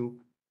as you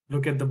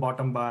look at the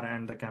bottom bar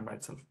and the camera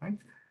itself, right?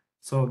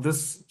 So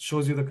this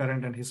shows you the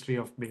current and history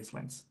of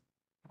baselines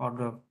or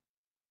the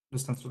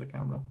distance to the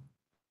camera.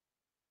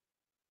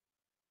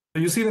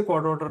 So you see the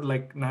quadrotor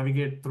like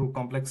navigate through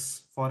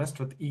complex forest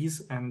with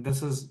ease, and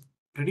this is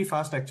pretty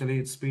fast actually.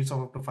 It speeds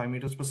of up to 5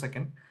 meters per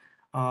second.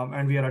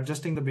 And we are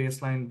adjusting the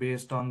baseline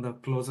based on the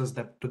closest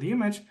depth to the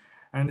image,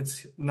 and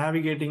it's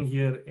navigating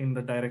here in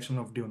the direction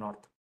of due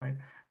north, right?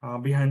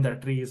 Behind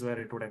that tree is where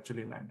it would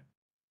actually land.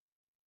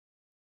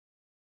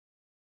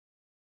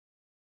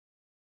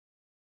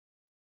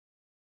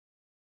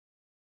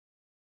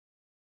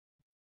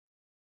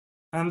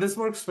 And this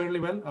works fairly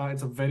well.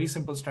 It's a very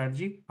simple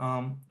strategy.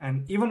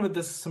 And even with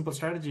this simple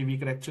strategy, we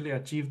could actually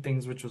achieve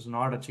things which was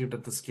not achieved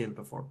at the scale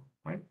before,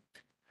 right?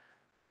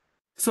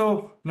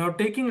 So now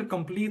taking a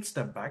complete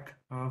step back,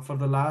 for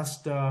the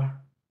last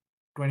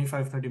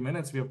 25, 30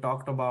 minutes, we have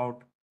talked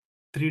about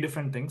 3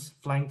 different things: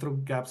 flying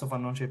through gaps of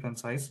unknown shape and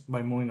size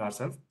by moving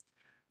ourselves,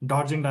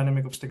 dodging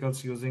dynamic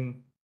obstacles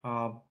using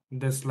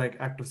this like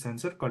active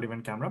sensor called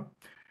event camera.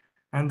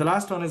 And the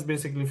last one is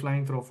basically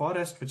flying through a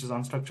forest, which is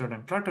unstructured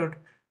and cluttered,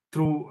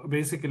 through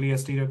basically a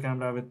stereo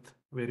camera with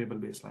variable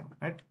baseline,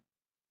 right?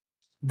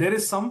 There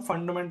is some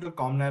fundamental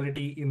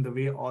commonality in the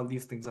way all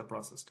these things are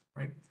processed,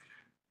 right?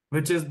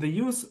 Which is they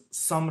use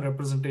some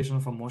representation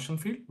of a motion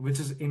field, which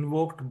is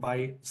invoked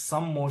by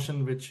some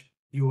motion which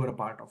you were a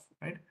part of,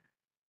 right?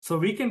 So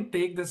we can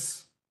take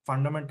this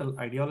fundamental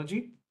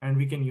ideology and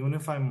we can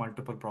unify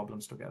multiple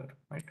problems together,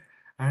 right?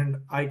 And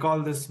I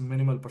call this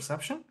minimal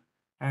perception.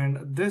 And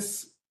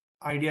this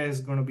idea is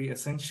going to be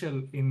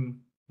essential in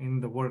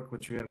the work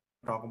which we are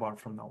talk about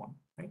from now on,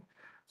 right?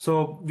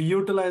 So we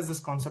utilize this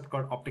concept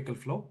called optical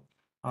flow,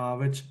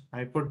 which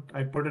I put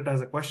it as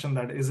a question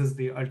that is this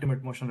the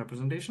ultimate motion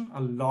representation? A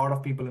lot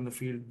of people in the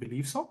field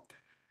believe so.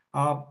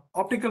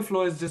 Optical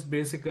flow is just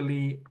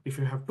basically if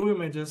you have 2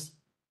 images,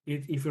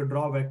 if you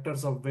draw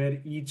vectors of where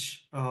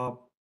each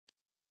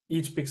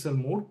pixel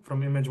moved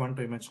from image 1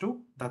 to image 2,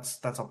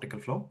 that's optical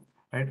flow,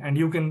 right? And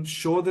you can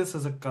show this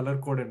as a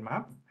color-coded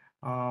map.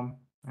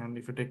 And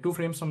if you take 2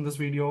 frames from this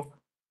video,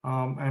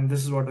 and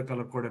this is what the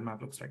color-coded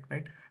map looks like,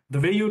 right?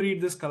 The way you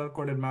read this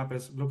color-coded map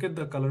is look at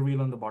the color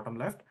wheel on the bottom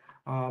left.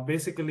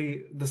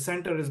 Basically, the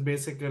center is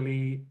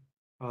basically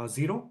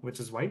 0, which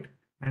is white.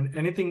 And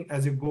anything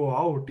as you go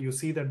out, you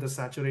see that the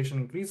saturation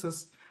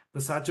increases.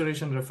 The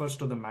saturation refers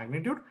to the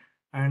magnitude,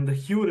 and the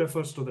hue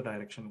refers to the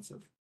direction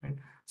itself, right?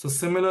 So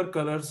similar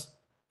colors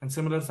and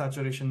similar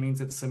saturation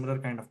means it's similar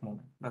kind of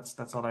movement.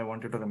 That's all I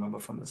want you to remember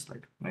from this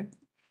slide, right?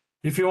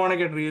 If you want to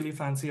get really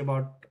fancy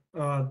about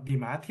the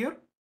math here,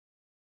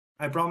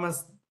 I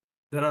promise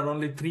There are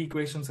only 3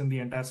 equations in the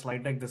entire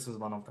slide deck. This is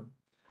one of them.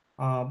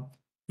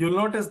 You'll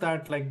notice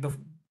that like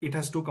it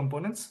has 2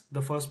 components,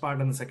 the first part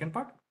and the second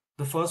part.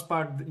 The first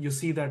part, you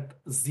see that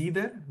Z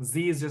there.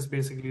 Z is just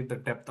basically the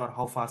depth or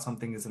how far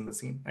something is in the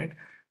scene, right?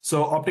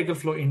 So optical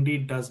flow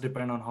indeed does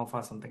depend on how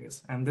far something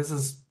is. And this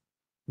is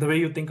the way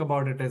you think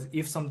about it is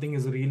if something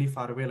is really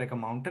far away, like a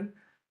mountain,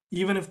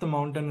 even if the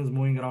mountain is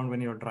moving around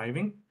when you're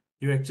driving,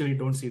 you actually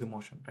don't see the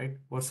motion, right?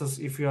 Versus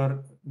if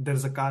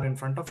there's a car in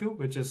front of you,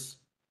 which is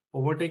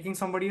overtaking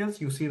somebody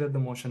else, you see that the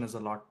motion is a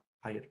lot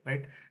higher,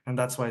 right? And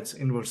that's why it's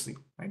inversely,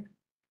 right?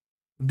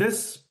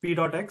 This P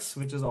dot X,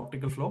 which is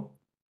optical flow,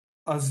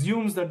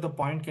 assumes that the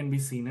point can be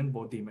seen in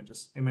both the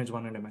images, image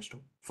 1 and image 2.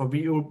 For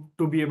you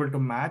to be able to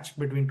match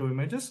between 2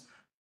 images,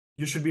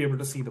 you should be able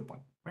to see the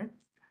point, right?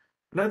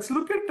 Let's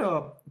look at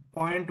a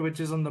point which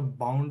is on the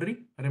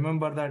boundary.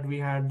 Remember that we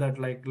had that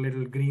like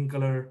little green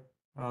color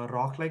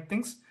rock-like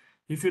things.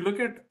 If you look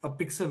at a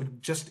pixel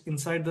just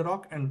inside the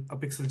rock and a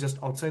pixel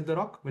just outside the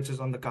rock, which is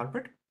on the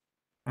carpet,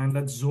 and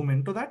let's zoom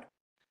into that.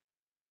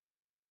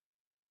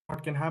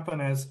 What can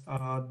happen is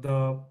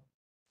the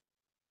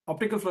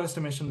optical flow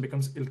estimation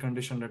becomes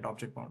ill-conditioned at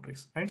object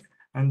boundaries, right?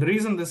 And the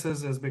reason this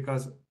is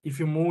because if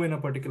you move in a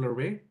particular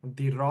way,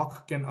 the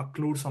rock can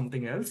occlude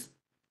something else.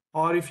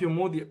 Or if you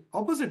move the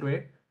opposite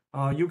way,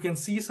 you can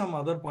see some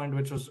other point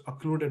which was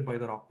occluded by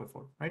the rock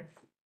before, right?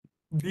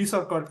 These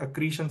are called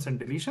accretions and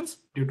deletions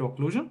due to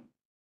occlusion.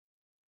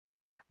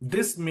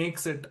 This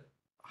makes it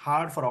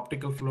hard for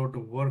optical flow to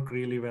work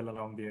really well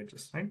along the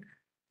edges, right?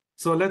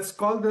 So let's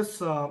call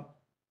this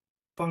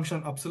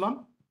function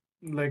epsilon,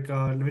 like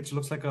which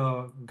looks like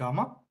a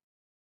gamma.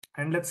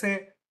 And let's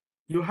say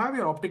you have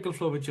your optical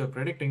flow which you're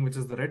predicting, which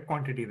is the red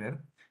quantity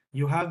there.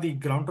 You have the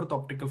ground truth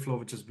optical flow,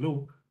 which is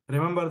blue.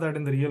 Remember that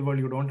in the real world,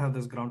 you don't have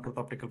this ground truth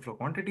optical flow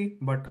quantity,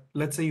 but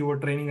let's say you were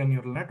training a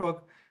neural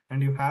network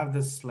and you have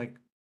this like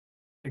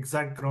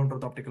exact ground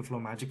truth optical flow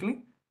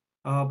magically.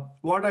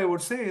 What I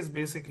would say is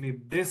basically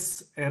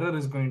this error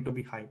is going to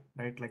be high,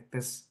 right? Like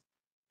this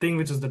thing,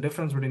 which is the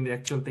difference between the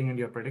actual thing and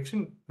your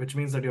prediction, which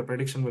means that your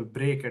prediction will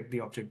break at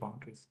the object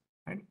boundaries,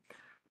 right?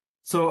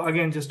 So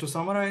again, just to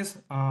summarize,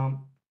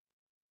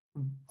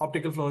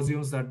 optical flow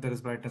assumes that there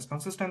is brightness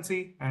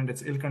consistency and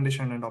it's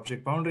ill-conditioned at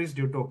object boundaries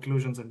due to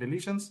occlusions and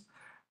deletions.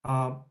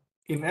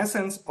 In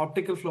essence,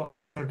 optical flow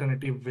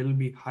uncertainty will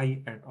be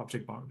high at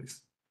object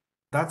boundaries.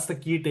 That's the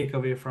key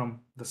takeaway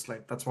from the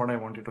slide. That's what I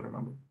want you to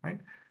remember, right?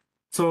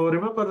 So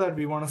remember that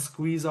we want to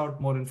squeeze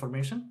out more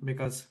information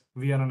because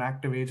we are an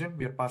active agent,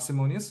 we are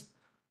parsimonious.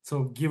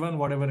 So given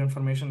whatever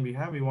information we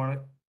have, we want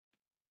to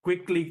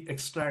quickly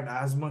extract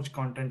as much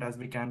content as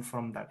we can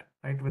from that,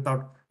 right?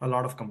 Without a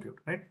lot of compute,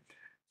 right?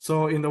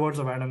 So in the words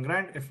of Adam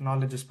Grant, if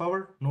knowledge is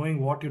power,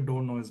 knowing what you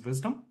don't know is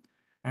wisdom.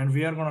 And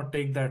we are going to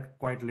take that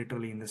quite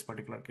literally in this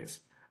particular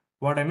case.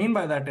 What I mean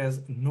by that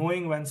is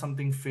knowing when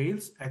something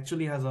fails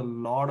actually has a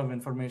lot of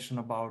information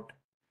about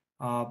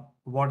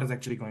what is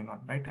actually going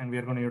on, right? And we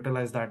are going to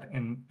utilize that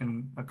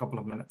in a couple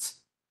of minutes.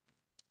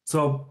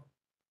 So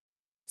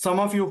some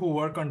of you who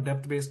work on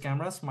depth-based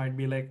cameras might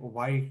be like,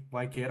 why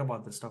care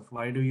about this stuff?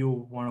 Why do you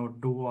want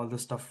to do all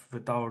this stuff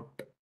without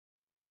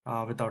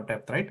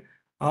depth, right?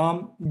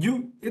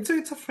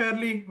 It's a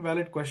fairly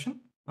valid question.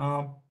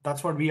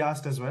 That's what we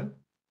asked as well.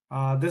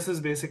 This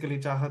is basically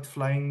Chahat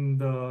flying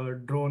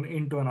the drone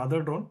into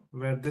another drone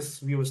where this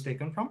view is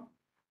taken from.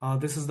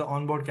 This is the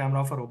onboard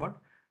camera of a robot,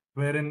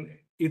 wherein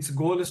its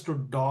goal is to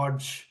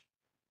dodge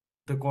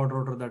the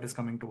quadrotor that is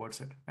coming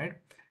towards it, right?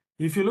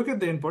 If you look at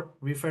the input,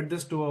 we fed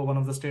this to one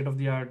of the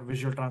state-of-the-art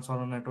visual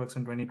transformer networks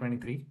in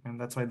 2023, and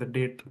that's why the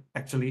date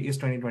actually is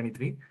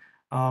 2023.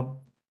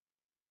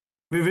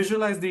 We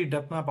visualize the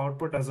depth map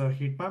output as a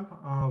heat map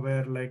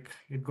where like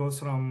it goes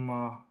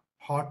from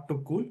hot to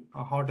cool.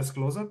 Hot is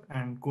closer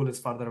and cool is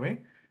farther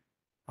away.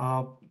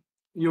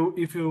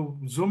 If you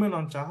zoom in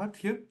on Chahat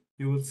here,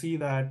 you will see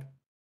that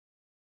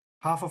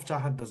half of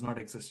Chahat does not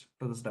exist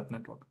to this depth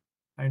network,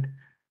 right?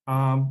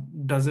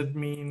 Does it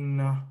mean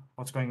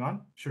what's going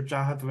on? Should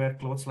Chahat wear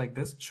clothes like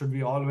this? Should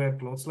we all wear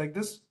clothes like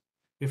this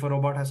if a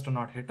robot has to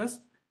not hit us?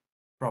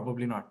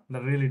 Probably not.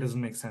 That really doesn't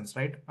make sense,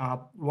 right?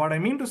 What I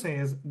mean to say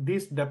is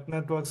these depth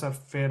networks are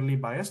fairly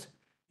biased,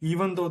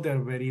 even though they're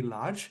very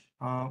large,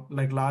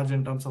 like large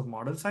in terms of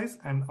model size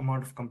and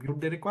amount of compute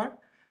they require.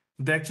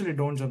 They actually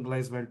don't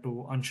generalize well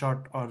to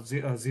unshot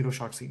or zero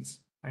shot scenes,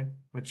 right?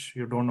 Which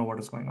you don't know what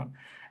is going on.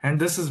 And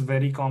this is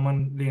very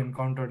commonly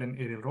encountered in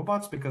aerial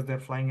robots because they're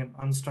flying in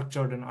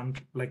unstructured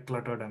and like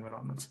cluttered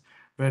environments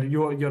where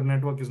your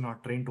network is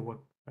not trained to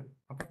work well.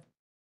 Okay.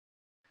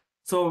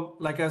 So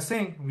like I was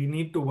saying, we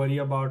need to worry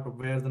about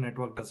where the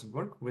network doesn't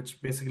work,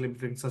 which basically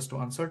brings us to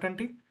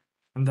uncertainty.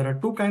 And there are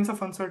 2 kinds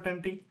of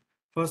uncertainty.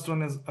 First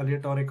one is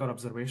aleatoric or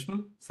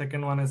observational.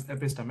 Second one is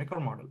epistemic or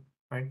model,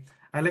 right?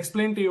 I'll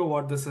explain to you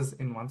what this is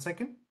in 1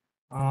 second.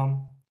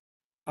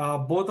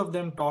 Both of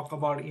them talk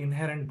about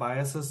inherent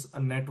biases a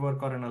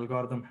network or an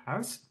algorithm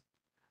has.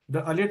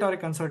 The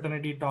aleatoric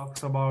uncertainty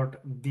talks about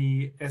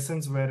the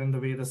essence wherein the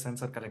way the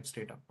sensor collects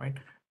data, right?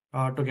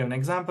 To give an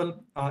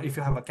example, if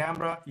you have a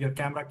camera, your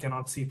camera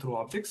cannot see through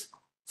objects.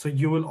 So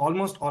you will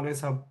almost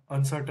always have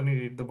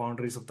uncertainty at the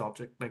boundaries of the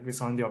object, like we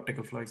saw in the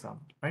optical flow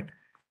example, right?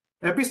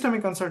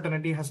 Epistemic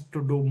uncertainty has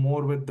to do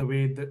more with the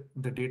way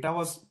the data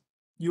was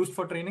used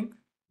for training.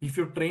 If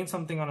you train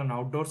something on an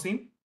outdoor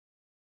scene,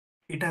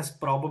 it has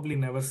probably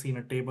never seen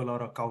a table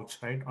or a couch,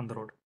 right, on the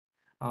road.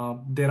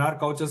 There are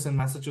couches in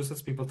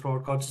Massachusetts, people throw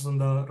out couches on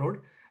the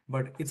road,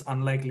 but it's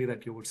unlikely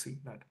that you would see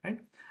that, right?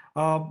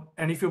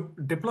 And if you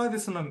deploy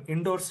this in an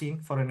indoor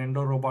scene for an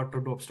indoor robot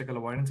to do obstacle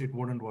avoidance, it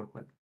wouldn't work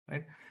well,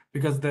 right?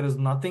 Because there is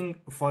nothing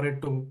for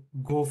it to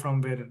go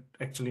from where it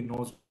actually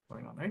knows what's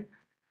going on, right?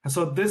 And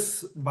so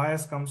this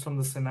bias comes from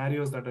the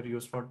scenarios that are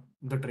used for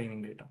the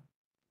training data.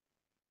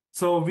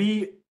 So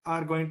we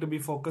are going to be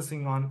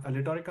focusing on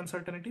aleatoric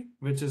uncertainty,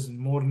 which is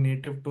more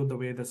native to the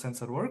way the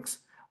sensor works,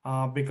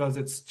 because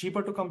it's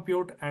cheaper to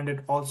compute, and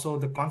it also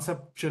the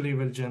conceptually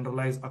will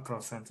generalize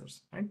across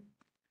sensors, right?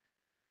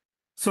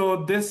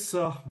 So this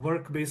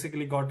work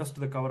basically got us to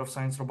the cover of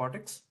Science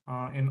Robotics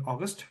in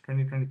August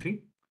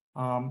 2023.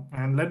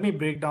 And let me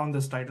break down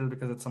this title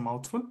because it's a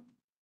mouthful.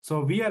 So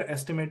we are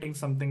estimating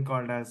something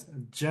called as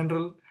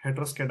general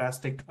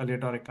heteroscedastic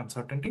aleatoric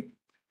uncertainty.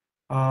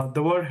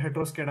 The word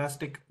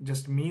heteroscedastic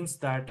just means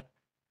that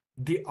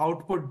the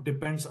output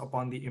depends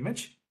upon the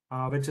image,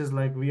 which is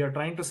like we are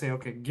trying to say,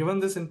 okay, given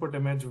this input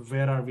image,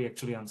 where are we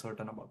actually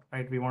uncertain about,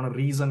 right? We want to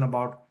reason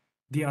about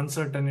the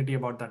uncertainty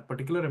about that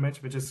particular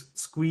image, which is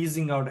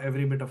squeezing out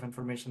every bit of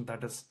information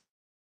that is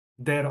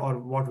there or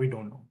what we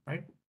don't know,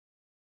 right?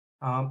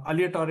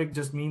 Aleatoric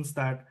just means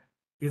that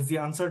is the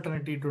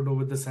uncertainty to do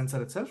with the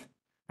sensor itself.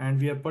 And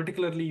we are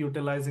particularly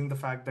utilizing the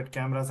fact that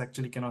cameras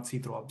actually cannot see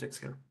through objects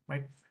here,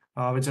 right?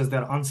 Which is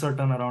they're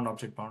uncertain around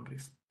object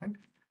boundaries, right?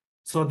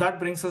 So that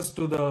brings us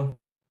to the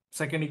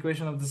second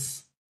equation of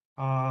this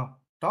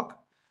talk,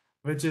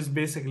 which is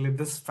basically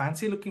this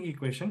fancy looking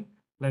equation.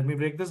 Let me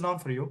break this down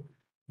for you.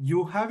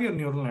 You have your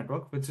neural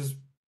network, which is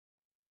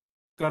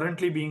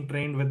currently being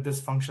trained with this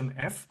function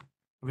f,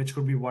 which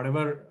could be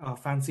whatever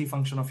fancy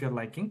function of your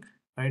liking,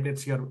 right?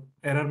 It's your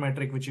error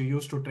metric, which you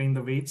use to train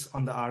the weights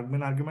on the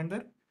argument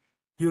there.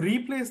 You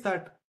replace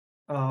that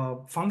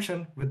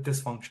function with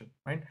this function,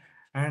 right?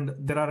 And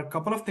there are a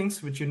couple of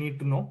things which you need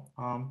to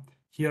know.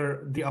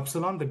 Here, the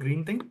epsilon, the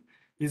green thing,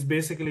 is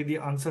basically the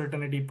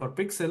uncertainty per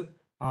pixel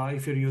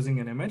if you're using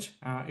an image.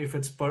 If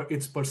it's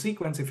per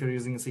sequence if you're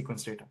using a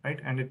sequence data, right?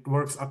 And it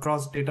works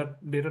across data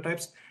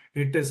types.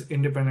 It is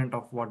independent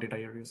of what data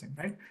you're using,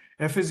 right?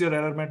 F is your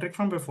error metric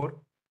from before.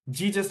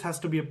 G just has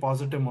to be a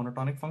positive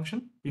monotonic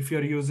function if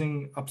you're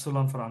using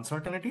epsilon for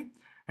uncertainty,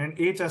 and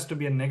H has to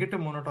be a negative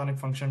monotonic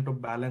function to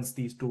balance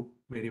these two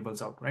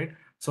variables out, right?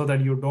 So that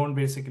you don't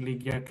basically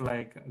get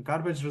like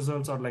garbage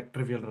results or like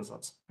trivial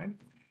results, right?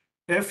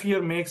 F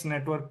here makes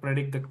network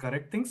predict the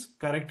correct things.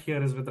 Correct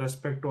here is with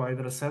respect to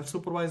either a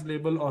self-supervised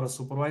label or a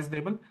supervised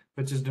label,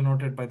 which is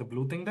denoted by the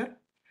blue thing there.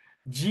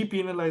 G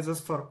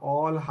penalizes for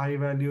all high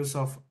values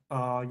of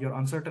your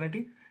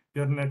uncertainty.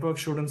 Your network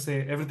shouldn't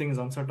say everything is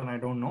uncertain, I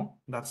don't know.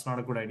 That's not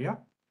a good idea.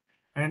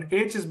 And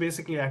H is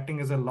basically acting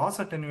as a loss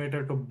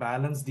attenuator to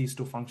balance these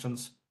two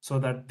functions so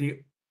that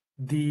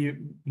the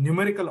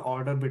numerical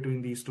order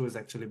between these two is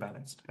actually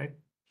balanced, right?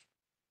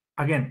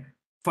 Again,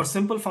 for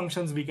simple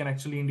functions, we can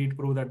actually indeed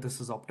prove that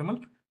this is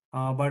optimal.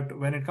 But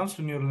when it comes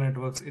to neural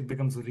networks, it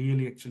becomes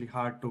really actually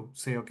hard to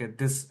say, okay,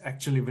 this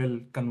actually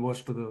will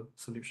converge to the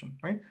solution,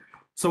 right?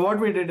 So what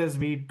we did is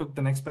we took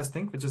the next best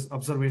thing, which is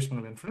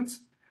observational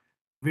inference.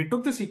 We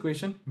took this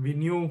equation. We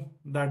knew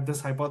that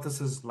this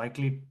hypothesis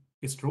likely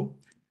is true.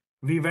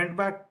 We went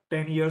back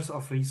 10 years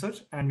of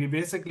research and we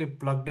basically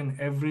plugged in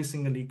every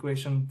single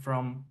equation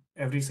from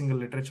every single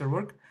literature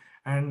work.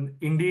 And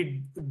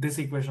indeed, this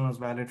equation was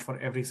valid for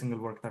every single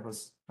work that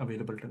was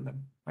available to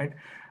them, right?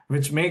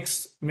 Which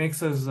makes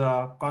us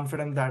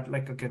confident that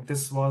like, okay,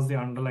 this was the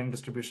underlying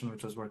distribution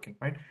which was working,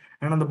 right?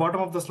 And on the bottom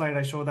of the slide,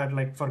 I show that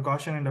like for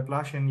Gaussian and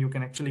Laplacian, you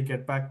can actually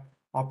get back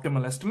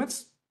optimal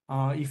estimates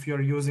if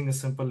you're using a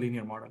simple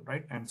linear model,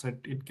 right? And so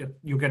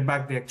you get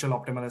back the actual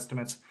optimal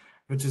estimates,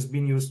 which has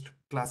been used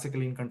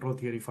classically in control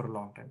theory for a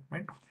long time,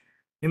 right?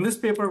 In this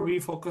paper, we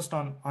focused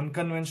on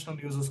unconventional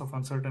uses of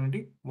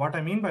uncertainty. What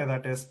I mean by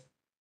that is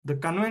the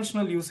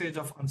conventional usage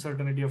of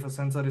uncertainty of a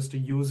sensor is to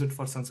use it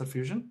for sensor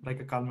fusion, like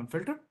a Kalman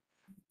filter.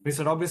 We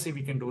said, obviously,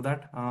 we can do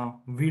that.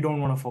 We don't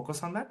want to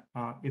focus on that.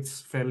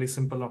 It's fairly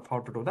simple of how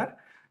to do that.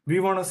 We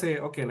want to say,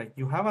 okay, like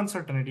you have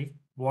uncertainty.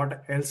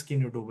 What else can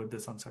you do with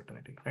this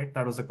uncertainty, right?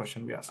 That was the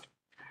question we asked.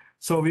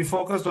 So we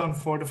focused on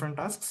 4 different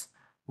tasks.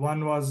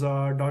 One was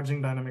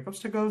dodging dynamic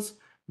obstacles.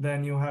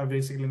 Then you have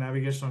basically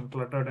navigation on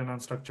cluttered and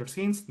unstructured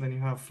scenes. Then you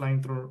have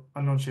flying through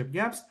unknown shaped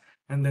gaps,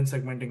 and then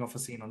segmenting of a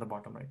scene on the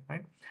bottom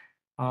right?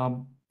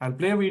 I'll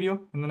play a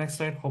video in the next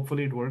slide.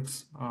 Hopefully it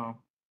works.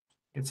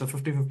 It's a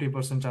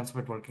 50-50% chance of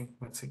it working.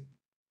 Let's see.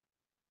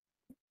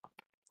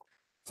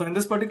 So in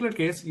this particular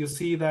case, you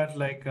see that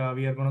like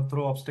we are going to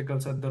throw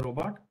obstacles at the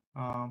robot.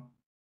 Yeah,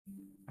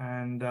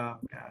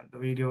 the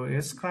video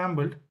is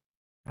scrambled.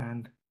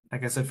 And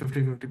like I said,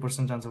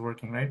 50-50% chance of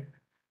working, right?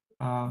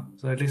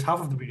 So at least half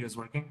of the video is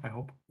working, I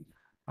hope.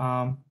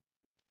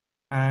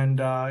 And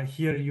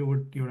here you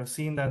would have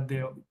seen that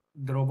the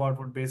robot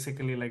would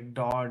basically like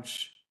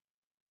dodge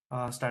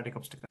static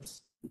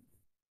obstacles.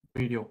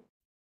 Video.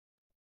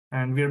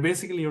 And we are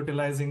basically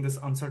utilizing this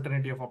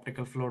uncertainty of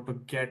optical flow to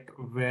get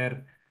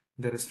where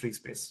there is free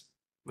space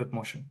with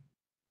motion.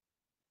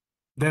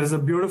 There is a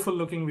beautiful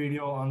looking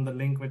video on the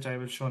link, which I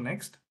will show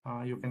next.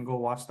 You can go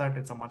watch that.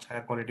 It's a much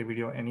higher quality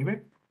video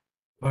anyway.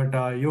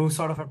 But you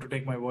sort of have to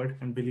take my word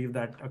and believe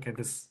that, okay,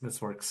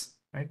 this works,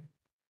 right?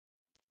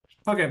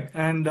 Okay,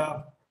 and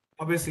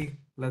obviously,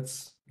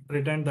 let's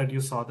pretend that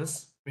you saw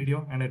this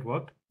video and it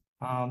worked.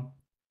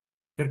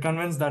 You're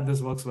convinced that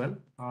this works well,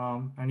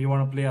 and you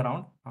want to play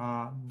around.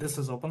 This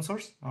is open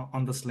source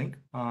on this link.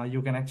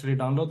 You can actually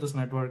download this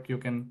network. You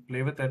can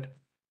play with it.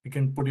 You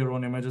can put your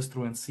own images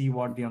through and see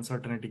what the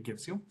uncertainty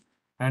gives you.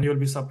 And you'll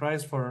be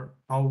surprised for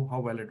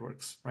how well it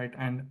works, right?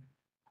 And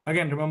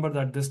again, remember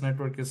that this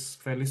network is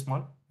fairly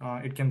small.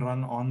 It can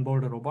run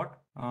onboard a robot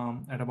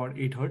at about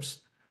 8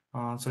 hertz.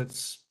 So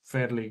it's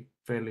fairly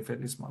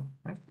small,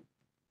 right?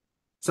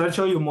 So I'll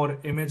show you more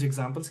image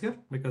examples here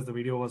because the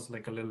video was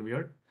like a little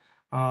weird.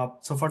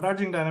 So for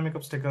dodging dynamic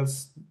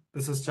obstacles,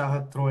 this is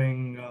Chahat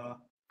throwing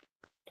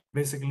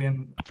basically a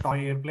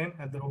toy airplane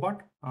at the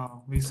robot.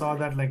 We saw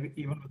that like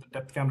even with the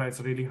depth camera, it's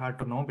really hard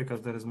to know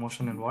because there is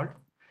motion involved.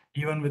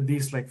 Even with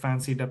these like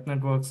fancy depth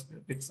networks,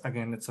 it's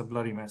a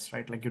blurry mess,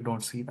 right? Like you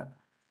don't see that.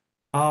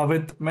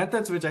 With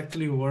methods which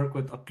actually work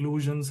with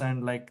occlusions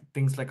and like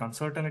things like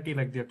uncertainty,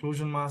 like the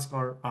occlusion mask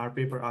or our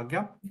paper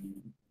Agya,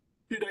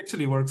 it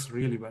actually works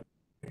really well.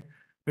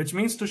 Which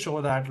means to show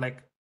that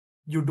like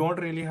you don't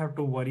really have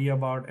to worry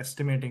about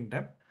estimating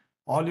depth.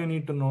 All you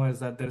need to know is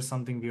that there's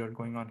something weird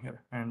going on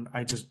here and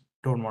I just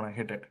don't want to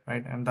hit it,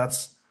 right? And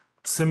that's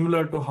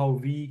similar to how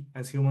we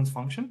as humans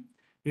function.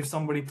 If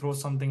somebody throws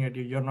something at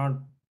you, you're not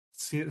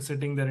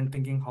sitting there and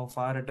thinking how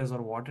far it is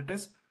or what it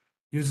is.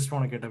 You just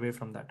want to get away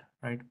from that,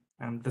 right?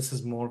 And this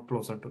is more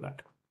closer to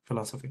that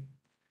philosophy.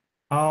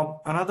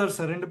 Another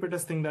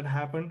serendipitous thing that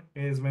happened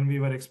is when we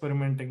were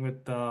experimenting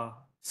with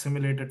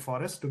simulated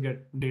forests to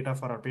get data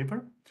for our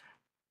paper,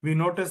 we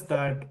noticed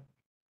that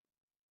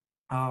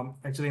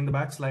actually in the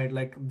back slide,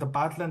 like the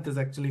path length is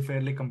actually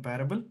fairly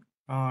comparable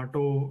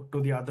to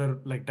the other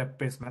like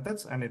depth-based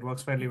methods, and it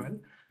works fairly well.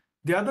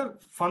 The other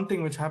fun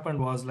thing which happened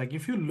was like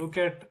if you look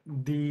at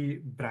the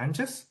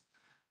branches,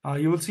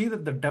 you will see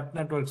that the depth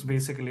networks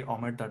basically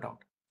omit that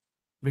out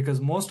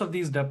because most of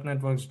these depth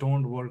networks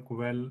don't work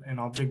well in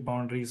object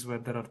boundaries where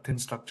there are thin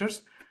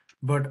structures.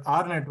 But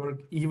our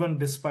network, even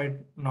despite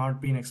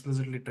not being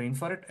explicitly trained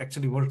for it,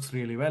 actually works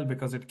really well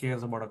because it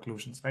cares about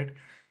occlusions, right?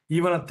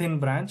 Even a thin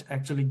branch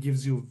actually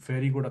gives you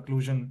very good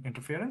occlusion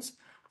interference.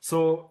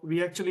 So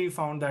we actually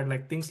found that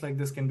like things like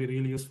this can be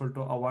really useful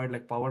to avoid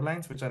like power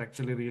lines, which are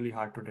actually really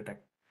hard to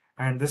detect.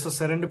 And this was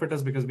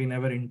serendipitous because we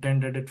never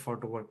intended it for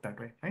to work that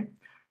way, right?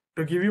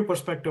 To give you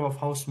perspective of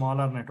how small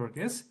our network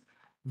is,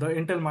 the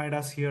Intel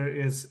Midas here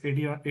is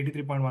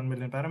 83.1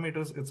 million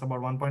parameters. It's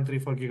about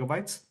 1.34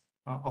 gigabytes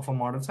of a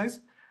model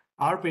size.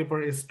 Our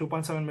paper is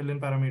 2.7 million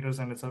parameters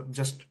and it's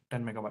just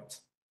 10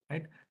 megabytes,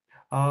 right?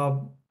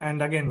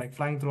 And again, like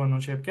flying through unknown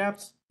shape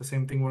gaps, the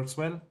same thing works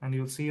well. And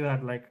you'll see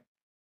that like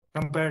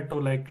compared to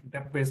like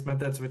depth-based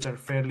methods, which are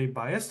fairly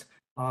biased,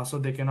 so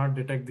they cannot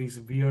detect these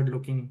weird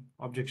looking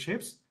object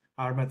shapes,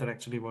 our method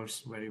actually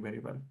works very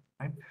well,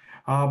 right?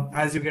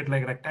 As you get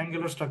like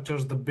rectangular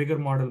structures, the bigger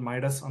model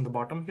Midas on the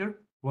bottom here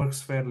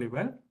works fairly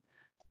well,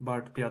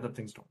 but the other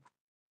things don't,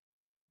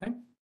 right?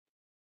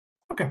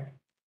 Okay,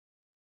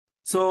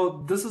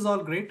 so this is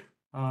all great.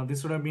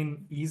 This would have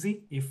been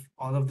easy if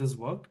all of this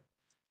worked.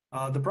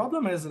 The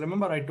problem is,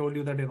 remember I told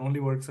you that it only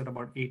works at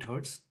about 8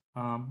 hertz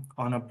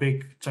on a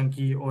big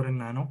chunky Orin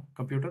Nano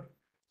computer.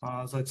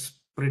 So it's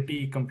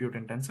pretty compute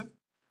intensive.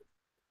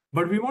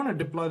 But we want to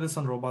deploy this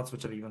on robots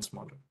which are even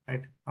smaller,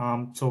 right?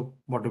 So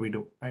what do we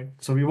do, right?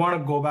 So we want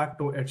to go back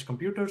to edge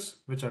computers,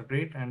 which are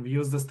great. And we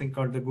use this thing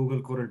called the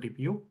Google Coral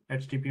TPU,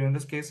 edge TPU in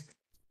this case,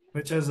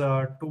 which is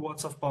 2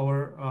 watts of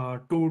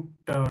power, 2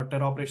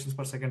 tera operations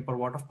per second per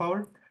watt of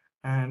power.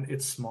 And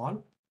it's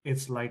small,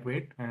 it's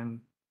lightweight,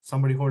 and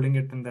somebody holding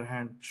it in their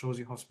hand shows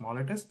you how small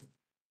it is.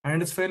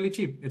 And it's fairly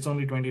cheap. It's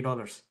only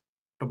 $20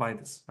 to buy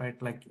this, right?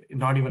 Like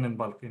not even in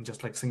bulk, in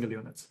just like single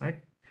units,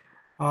 right?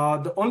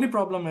 The only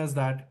problem is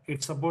that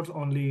it supports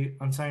only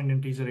unsigned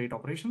integer 8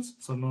 operations,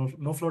 so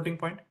no floating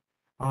point.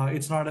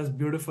 It's not as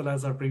beautiful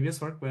as our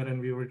previous work, wherein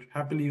we were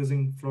happily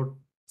using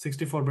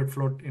 64-bit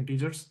float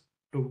integers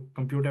to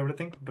compute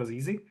everything. It was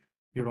easy.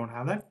 You don't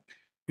have that.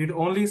 It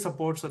only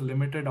supports a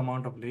limited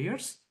amount of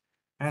layers,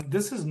 and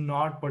this is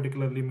not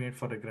particularly made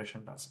for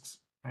regression tasks,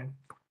 right?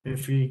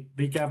 If we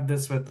recap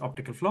this with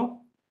optical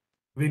flow,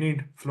 we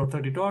need float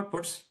 32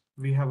 outputs.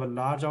 We have a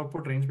large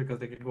output range because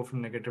they can go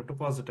from negative to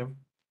positive.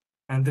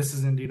 And this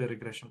is indeed a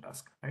regression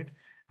task, right?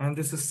 And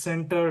this is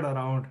centered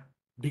around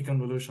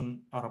deconvolution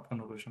or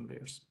upconvolution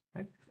layers,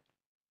 right?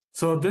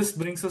 So this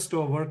brings us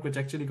to a work which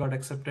actually got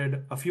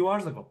accepted a few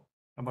hours ago,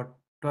 about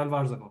 12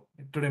 hours ago,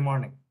 today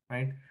morning,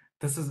 right?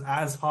 This is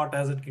as hot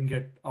as it can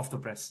get off the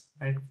press,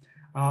 right?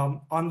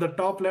 On the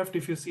top left,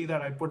 if you see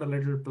that I put a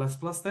little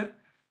plus there,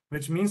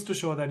 which means to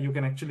show that you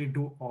can actually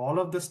do all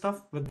of this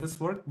stuff with this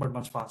work, but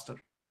much faster.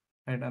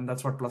 Right? And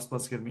that's what plus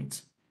plus here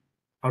means,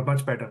 or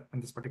much better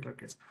in this particular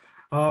case.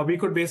 We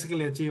could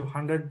basically achieve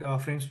 100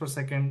 frames per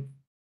second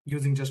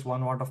using just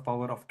 1 watt of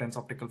power of dense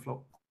optical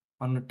flow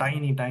on a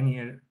tiny,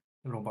 tiny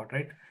robot,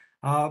 right?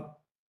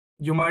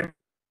 You might have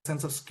a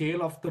sense of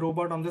scale of the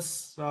robot on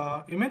this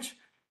image.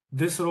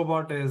 This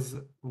robot is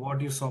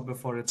what you saw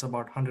before. It's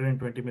about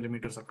 120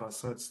 millimeters across.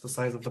 So it's the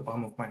size of the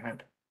palm of my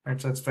hand, right?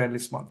 So it's fairly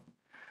small.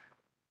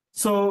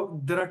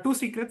 So there are 2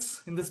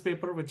 secrets in this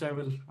paper, which I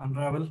will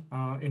unravel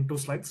in 2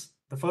 slides.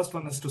 The first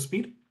one is to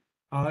speed.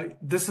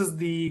 This is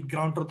the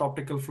ground truth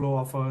optical flow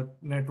of a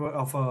network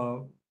of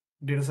a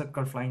dataset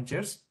called flying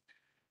chairs.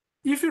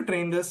 If you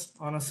train this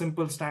on a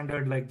simple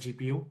standard like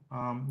GPU,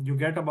 you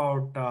get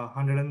about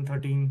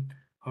 113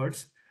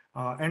 hertz.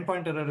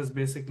 Endpoint error is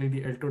basically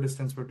the L2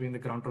 distance between the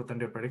ground truth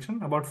and your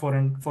prediction, about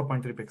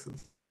 4.3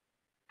 pixels.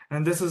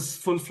 And this is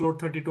full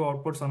float 32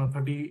 outputs on a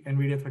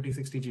NVIDIA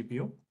 3060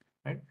 GPU,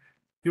 right?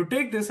 You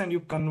take this and you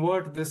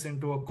convert this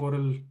into a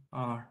Coral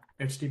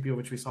HTPO,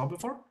 which we saw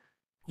before.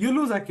 You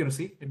lose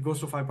accuracy. It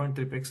goes to 5.3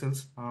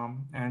 pixels.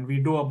 And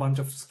we do a bunch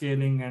of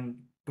scaling and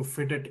to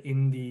fit it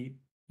in the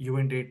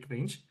UNT8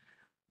 range.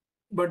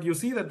 But you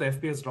see that the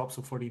FPS drops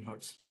to 14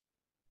 hertz.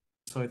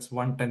 So it's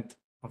 1/10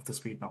 of the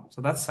speed now.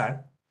 So that's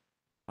sad.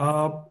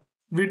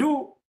 We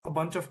do a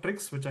bunch of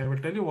tricks, which I will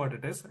tell you what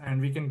it is, and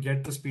we can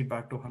get the speed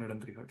back to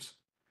 103 hertz.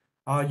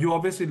 You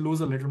obviously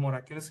lose a little more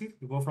accuracy.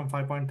 You go from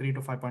 5.3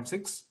 to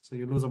 5.6. So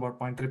you lose about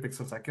 0.3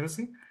 pixels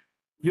accuracy.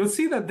 You'll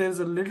see that there's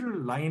a little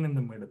line in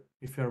the middle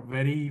if you're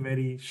very,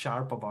 very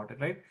sharp about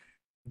it, right?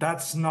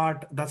 That's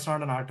not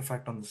an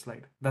artifact on the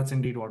slide. That's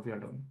indeed what we are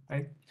doing,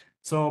 right?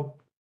 So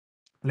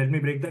let me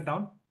break that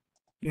down.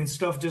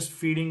 Instead of just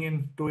feeding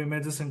in 2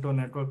 images into a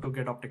network to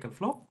get optical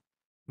flow,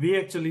 we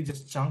actually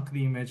just chunk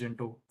the image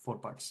into 4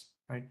 parts,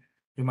 right?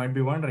 You might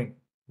be wondering,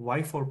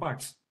 why 4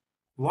 parts?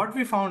 What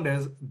we found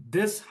is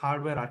this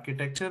hardware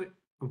architecture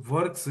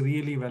works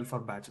really well for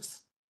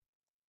batches.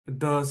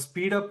 The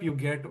speed up you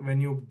get when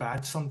you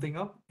batch something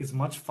up is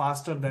much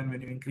faster than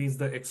when you increase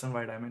the X and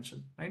Y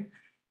dimension, right?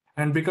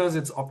 And because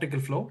it's optical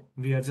flow,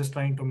 we are just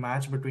trying to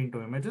match between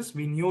 2 images.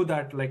 We knew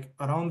that like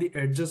around the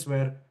edges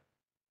where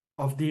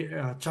of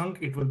the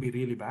chunk, it will be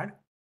really bad,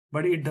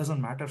 but it doesn't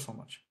matter so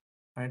much,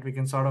 right? We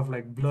can sort of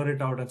like blur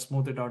it out and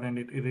smooth it out, and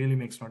it really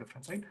makes no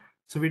difference, right?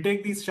 So we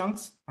take these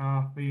chunks,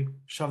 we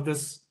shove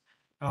this,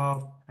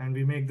 and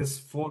we make this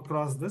 4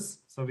 cross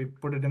this. So we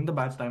put it in the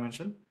batch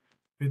dimension.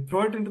 We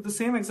throw it into the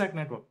same exact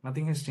network.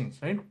 Nothing has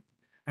changed, right?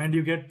 And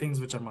you get things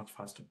which are much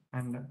faster.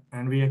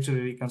 And we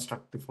actually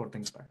reconstruct the 4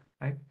 things back,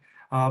 right?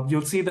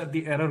 You'll see that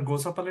the error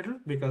goes up a little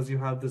because you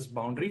have this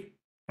boundary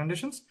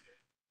conditions.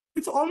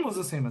 It's almost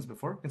the same as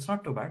before. It's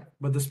not too bad,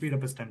 but the speed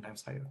up is 10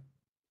 times higher.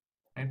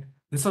 Right?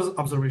 This is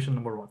observation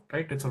number 1,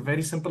 right? It's a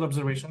very simple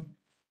observation.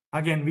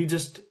 Again, we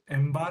just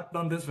embarked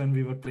on this when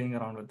we were playing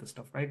around with this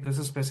stuff, right? This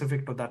is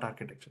specific to that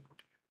architecture.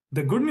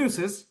 The good news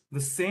is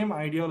the same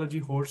ideology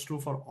holds true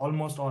for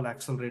almost all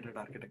accelerated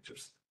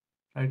architectures,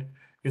 right?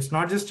 It's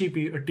not just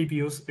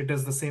TPUs, it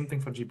is the same thing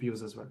for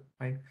GPUs as well,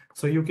 right?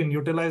 So you can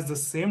utilize the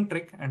same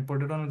trick and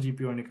put it on a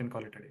GPU and you can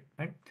call it a day,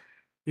 right?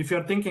 If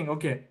you're thinking,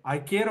 okay, I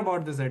care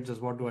about these edges,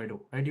 what do I do,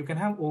 right? You can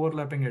have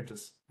overlapping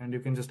edges and you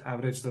can just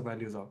average the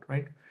values out,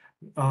 right?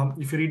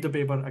 If you read the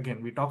paper,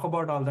 again, we talk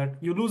about all that.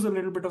 You lose a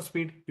little bit of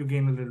speed, you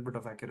gain a little bit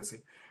of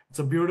accuracy. It's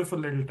a beautiful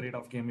little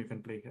trade-off game you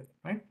can play here,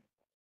 right?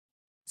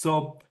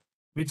 So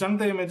we chunk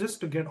the images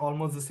to get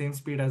almost the same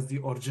speed as the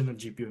original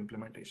GPU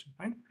implementation,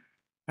 right?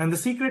 And the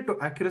secret to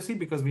accuracy,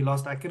 because we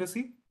lost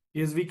accuracy,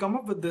 is we come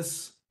up with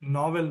this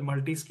novel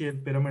multi-scale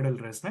pyramidal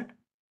ResNet.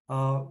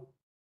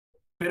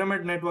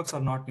 Pyramid networks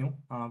are not new.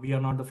 We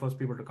are not the first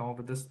people to come up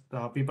with this.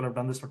 People have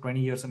done this for 20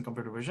 years in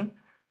computer vision.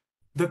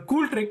 The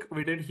cool trick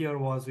we did here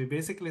was we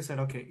basically said,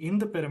 okay, in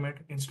the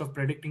pyramid, instead of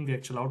predicting the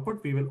actual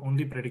output, we will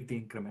only predict the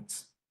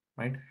increments,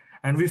 right?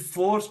 And we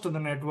forced the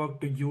network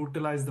to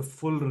utilize the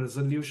full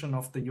resolution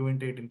of the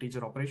UNT8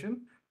 integer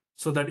operation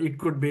so that it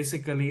could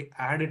basically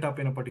add it up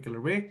in a particular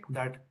way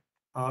that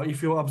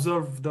if you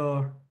observe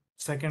the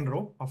second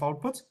row of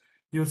outputs,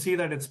 you'll see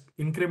that it's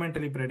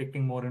incrementally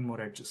predicting more and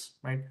more edges,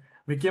 right?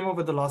 We came up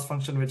with the loss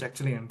function, which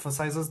actually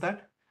emphasizes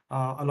that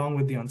along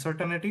with the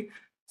uncertainty.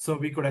 So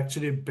we could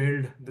actually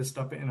build this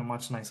stuff in a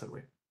much nicer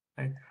way,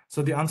 right?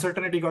 So the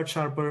uncertainty got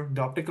sharper,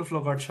 the optical flow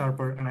got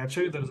sharper, and I'll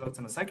show you the results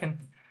in a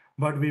second.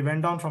 But we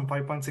went down from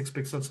 5.6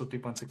 pixels to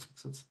 3.6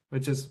 pixels,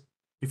 which is,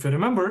 if you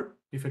remember,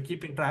 if you're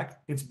keeping track,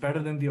 it's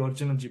better than the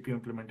original GPU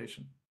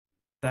implementation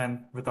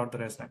than without the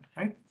ResNet,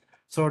 right?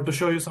 So to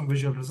show you some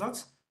visual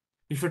results,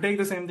 if you take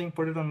the same thing,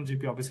 put it on a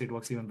GPU, obviously it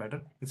works even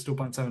better. It's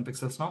 2.7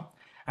 pixels now.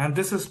 And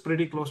this is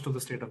pretty close to the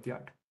state of the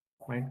art,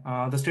 right?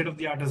 The state of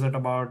the art is at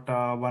about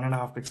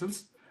 1.5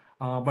 pixels.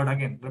 But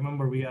again,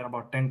 remember, we are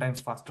about 10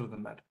 times faster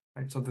than that,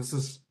 right? So this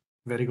is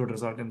very good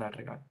result in that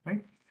regard,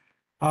 right?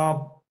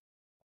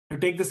 You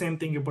take the same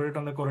thing, you put it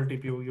on the Coral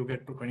TPU, you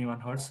get to 21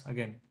 hertz.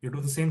 Again, you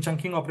do the same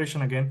chunking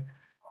operation again,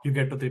 you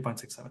get to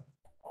 3.67,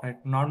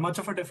 right? Not much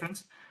of a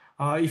difference.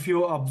 If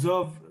you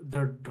observe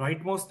the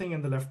rightmost thing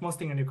and the leftmost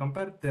thing and you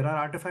compare, there are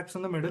artifacts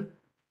in the middle,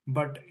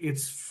 but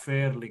it's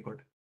fairly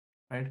good,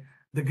 right?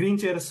 The green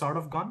chair is sort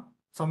of gone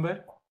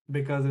somewhere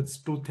because it's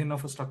too thin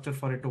of a structure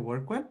for it to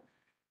work well.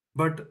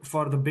 But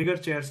for the bigger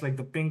chairs like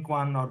the pink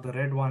one or the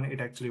red one,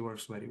 it actually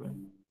works very well,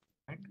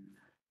 right?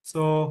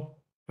 So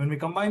when we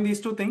combine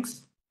these two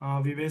things,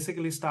 we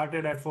basically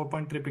started at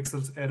 4.3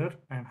 pixels error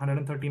and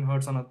 113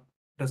 hertz on a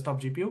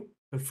desktop GPU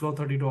with flow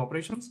 32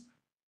 operations.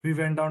 We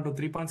went down to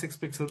 3.6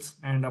 pixels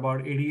and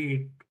about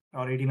 88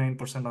 or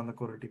 89% on the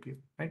Core TPU,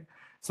 right?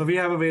 So we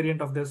have a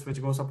variant of this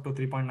which goes up to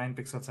 3.9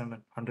 pixels and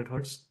 100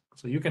 hertz.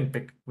 So you can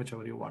pick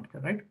whichever you want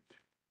here, right?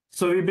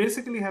 So we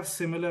basically have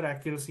similar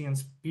accuracy and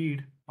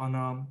speed on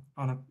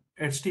a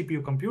edge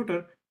TPU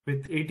computer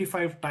with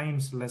 85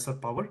 times lesser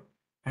power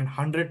and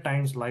 100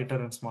 times lighter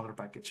and smaller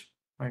package,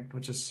 right?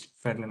 Which is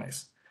fairly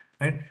nice,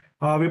 right?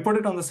 We put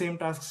it on the same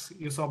tasks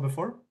you saw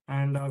before,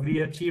 and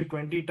we achieved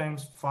 20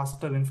 times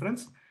faster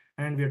inference,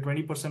 and we are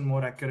 20%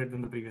 more accurate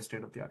than the previous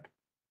state of the art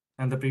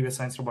and the previous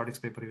Science Robotics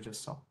paper you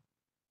just saw,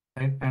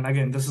 right? And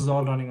again, this is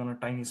all running on a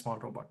tiny small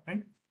robot,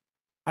 right?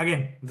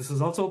 Again, this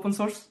is also open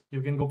source.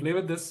 You can go play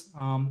with this.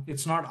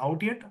 It's not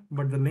out yet,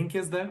 but the link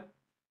is there.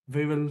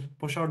 We will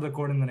push out the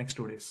code in the next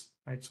 2 days,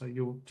 right? So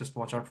you just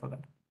watch out for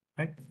that,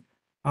 right?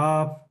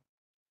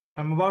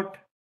 I'm about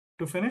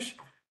to finish.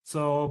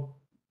 So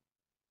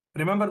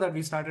remember that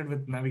we started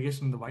with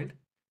navigation in the wild,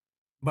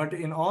 but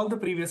in all the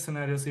previous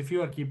scenarios, if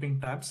you are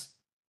keeping tabs,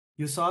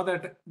 you saw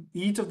that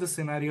each of the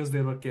scenarios,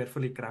 they were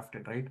carefully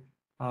crafted, right?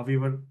 We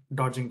were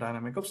dodging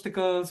dynamic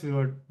obstacles. We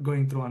were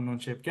going through unknown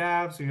shape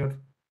gaps. We were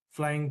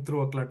flying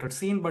through a cluttered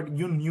scene, but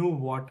you knew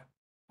what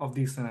of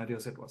these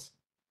scenarios it was.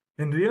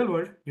 In real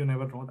world, you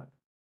never know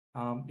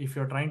that. If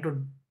you're trying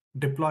to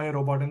deploy a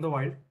robot in the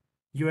wild,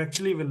 you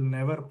actually will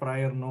never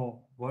prior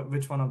know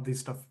which one of these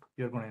stuff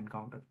you're going to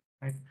encounter,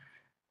 right?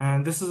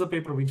 And this is a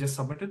paper we just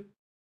submitted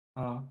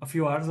a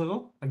few hours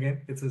ago.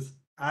 Again, it's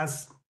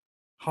as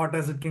hot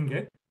as it can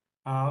get.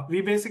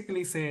 We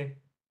basically say,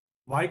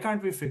 why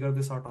can't we figure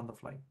this out on the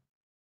fly,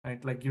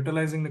 right? Like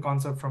utilizing the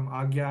concept from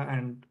Agya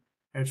and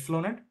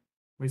EdgeFlowNet,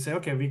 we say,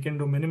 okay, we can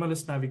do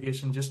minimalist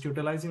navigation, just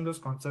utilizing those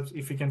concepts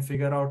if we can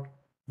figure out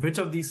which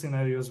of these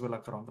scenarios will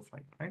occur on the fly,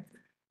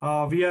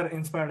 right? We are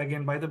inspired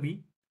again by the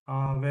bee,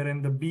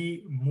 wherein the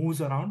bee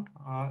moves around.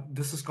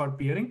 This is called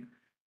peering,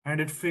 and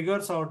it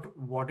figures out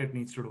what it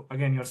needs to do.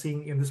 Again, you're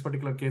seeing in this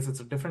particular case, it's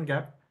a different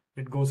gap.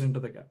 It goes into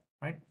the gap,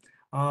 right?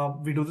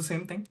 We do the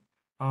same thing.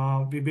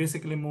 We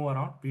basically move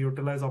around. We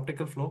utilize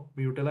optical flow.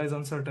 We utilize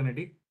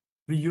uncertainty.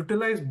 We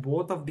utilize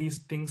both of these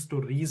things to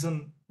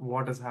reason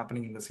what is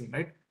happening in the scene,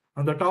 right?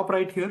 On the top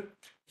right here,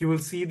 you will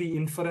see the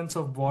inference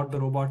of what the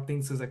robot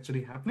thinks is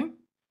actually happening.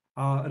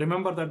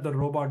 Remember that the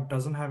robot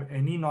doesn't have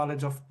any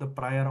knowledge of the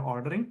prior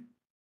ordering,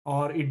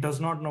 or it does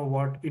not know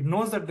what, it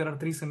knows that there are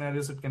 3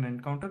 scenarios it can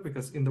encounter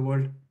because in the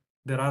world,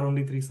 there are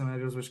only 3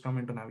 scenarios which come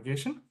into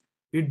navigation.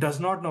 It does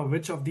not know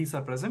which of these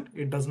are present.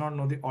 It does not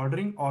know the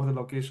ordering or the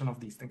location of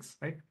these things,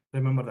 right?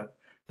 Remember that.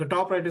 The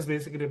top right is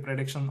basically a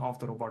prediction of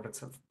the robot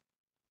itself.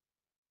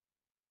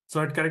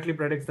 So it correctly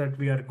predicts that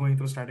we are going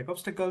through static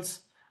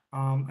obstacles.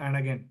 And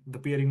again, the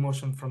peering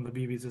motion from the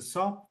bee we just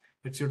saw,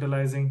 it's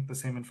utilizing the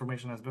same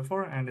information as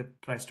before, and it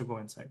tries to go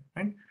inside,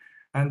 right?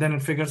 And then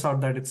it figures out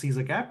that it sees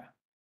a gap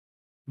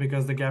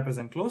because the gap is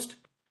enclosed,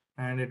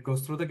 and it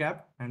goes through the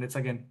gap, and it's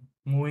again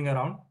moving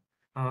around.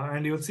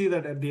 And you'll see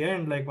that at the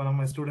end, like one of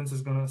my students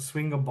is going to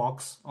swing a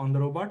box on the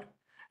robot,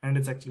 and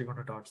it's actually going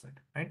to dodge that,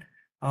 right?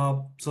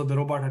 So the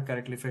robot had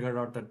correctly figured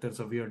out that there's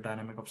a weird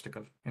dynamic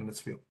obstacle in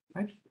this view,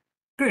 right?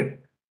 Great.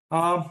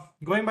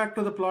 Going back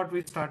to the plot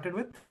we started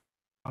with,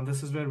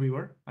 this is where we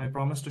were. I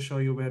promised to show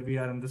you where we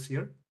are in this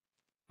year.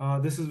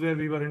 This is where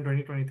we were in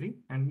 2023.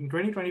 And in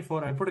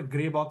 2024, I put a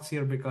gray box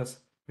here because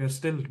we're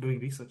still doing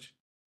research.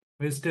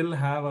 We still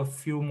have a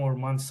few more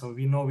months, so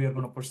we know we are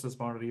going to push this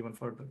boundary even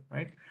further,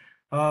 right?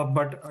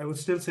 But I would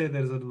still say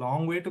there's a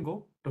long way to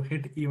go to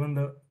hit even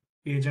the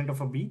agent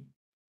of a bee.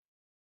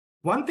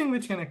 One thing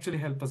which can actually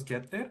help us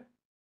get there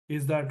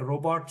is that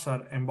robots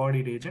are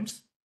embodied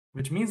agents,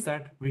 which means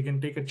that we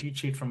can take a cheat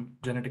sheet from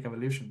genetic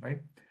evolution,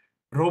 right?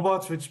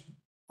 Robots which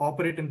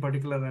operate in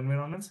particular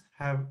environments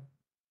have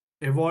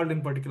evolved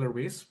in particular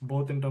ways,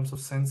 both in terms of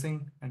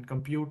sensing and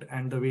compute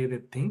and the way they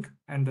think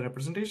and the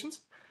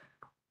representations.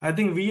 I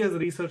think we as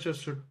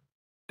researchers should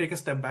take a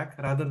step back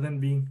rather than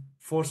being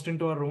forced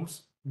into our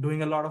rooms,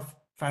 doing a lot of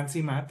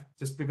fancy math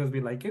just because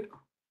we like it.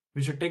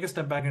 We should take a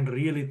step back and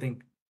really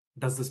think,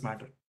 does this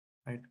matter?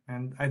 Right?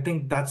 And I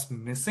think that's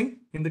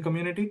missing in the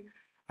community.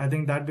 I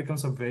think that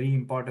becomes a very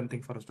important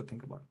thing for us to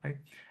think about, right?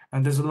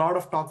 And there's a lot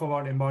of talk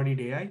about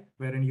embodied AI,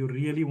 wherein you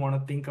really want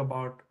to think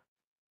about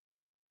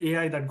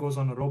AI that goes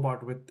on a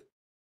robot with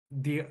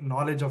the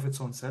knowledge of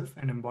its own self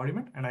and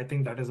embodiment. And I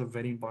think that is a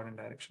very important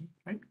direction,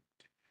 right?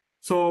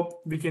 So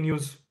we can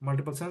use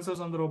multiple sensors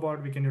on the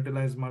robot. We can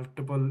utilize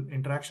multiple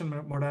interaction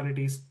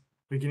modalities.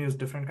 We can use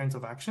different kinds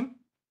of action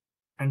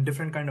and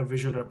different kind of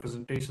visual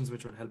representations,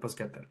 which will help us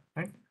get there,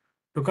 right?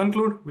 To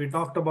conclude, we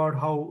talked about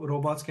how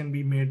robots can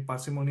be made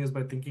parsimonious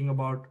by thinking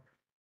about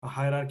a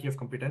hierarchy of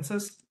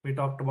competences. We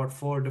talked about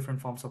 4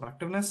 different forms of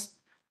activeness.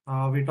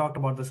 We talked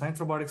about the Science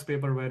Robotics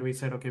paper where we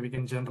said, okay, we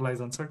can generalize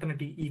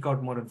uncertainty, eke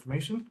out more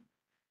information.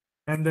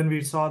 And then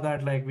we saw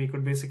that like we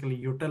could basically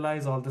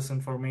utilize all this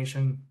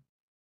information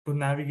to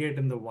navigate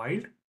in the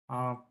wild,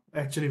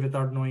 actually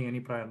without knowing any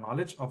prior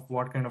knowledge of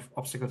what kind of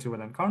obstacles you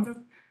will encounter.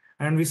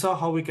 And we saw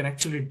how we can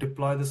actually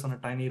deploy this on a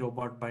tiny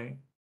robot by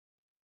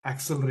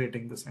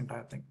accelerating this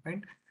entire thing,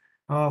 right?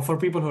 For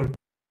people who are,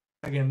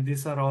 again,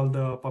 these are all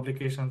the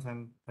publications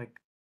and like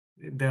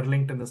they're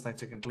linked in the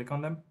slides. You can click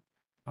on them.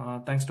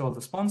 Thanks to all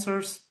the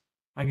sponsors.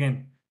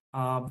 Again,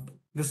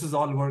 this is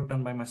all work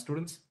done by my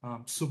students.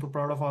 I'm super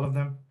proud of all of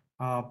them.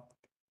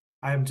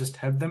 I have just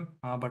helped them,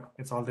 but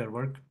it's all their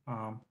work.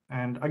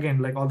 And again,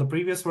 like all the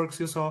previous works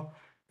you saw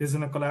is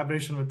in a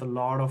collaboration with a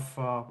lot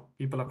of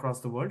people across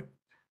the world.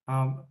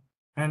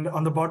 And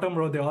on the bottom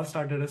row, they all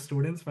started as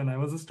students. When I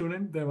was a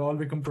student, they've all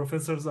become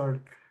professors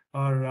or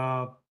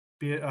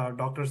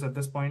doctors at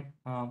this point,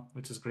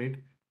 which is great.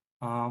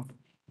 And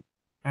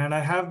I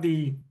have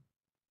the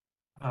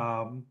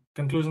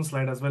conclusion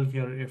slide as well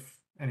here if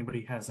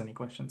anybody has any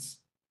questions.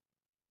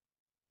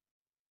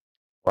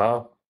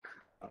 Wow.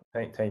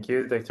 Thank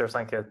you, Dr.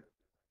 Sanket.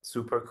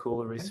 Super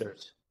cool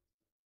research.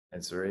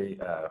 It's very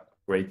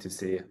great to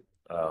see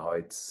how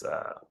it's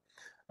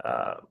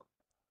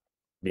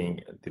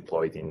being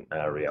deployed in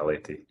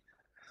reality.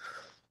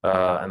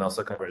 And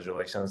also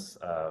congratulations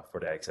for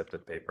the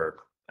accepted paper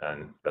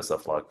and best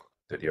of luck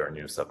to your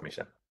new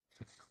submission.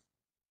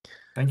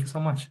 Thank you so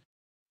much.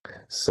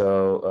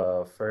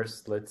 So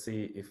first, let's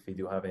see if we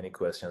do have any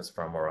questions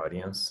from our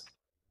audience.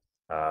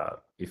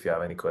 If you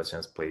have any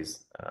questions,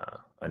 please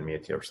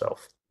unmute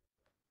yourself.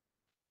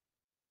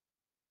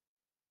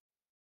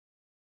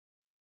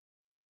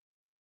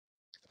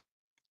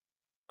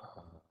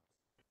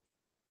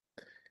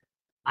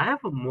 I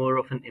have a more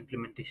of an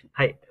implementation.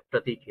 Hi,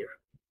 Pratik here.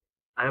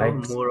 I have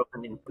a more of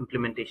an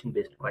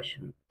implementation-based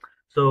question.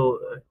 So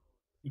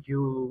if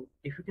you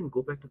can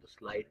go back to the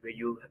slide where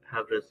you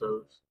have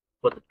results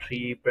for the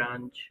tree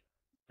branch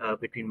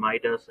between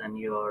Midas and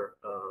your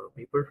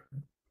paper.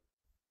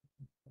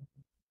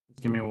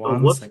 Give me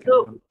one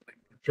second.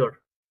 Sure.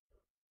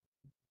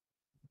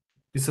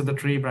 You said the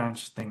tree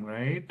branch thing,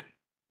 right?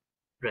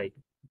 Right.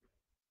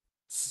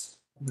 This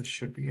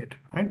should be it,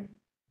 right?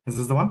 Is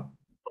this the one?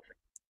 Perfect.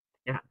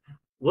 Yeah.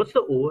 What's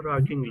the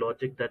overarching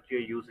logic that you're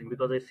using?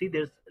 Because I see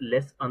there's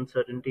less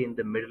uncertainty in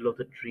the middle of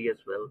the tree as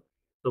well.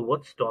 So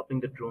what's stopping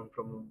the drone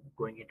from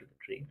going into the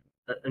tree?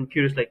 I'm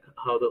curious, like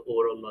how the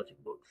overall logic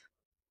works.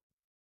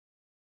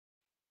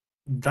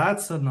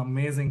 That's an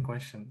amazing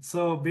question.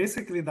 So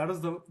basically, that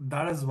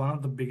is one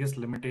of the biggest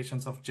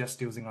limitations of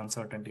just using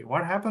uncertainty.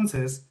 What happens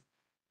is,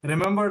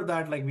 remember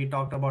that like we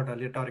talked about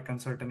aleatoric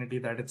uncertainty,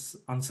 that it's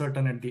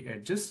uncertain at the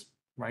edges,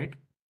 right?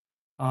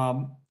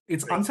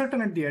 It's Right.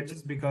 uncertain at the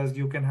edges because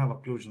you can have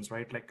occlusions,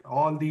 right? Like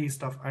all the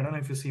stuff. I don't know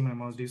if you see my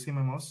mouse. Do you see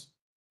my mouse?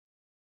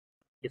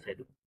 Yes, I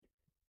do.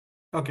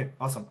 Okay,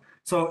 awesome.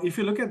 So if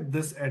you look at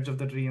this edge of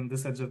the tree and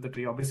this edge of the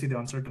tree, obviously the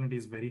uncertainty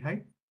is very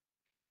high.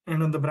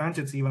 And on the branch,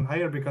 it's even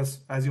higher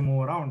because as you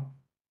move around,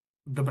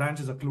 the branch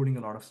is occluding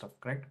a lot of stuff,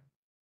 correct?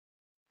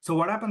 So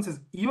what happens is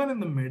even in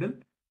the middle,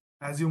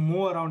 as you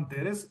move around,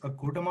 there is a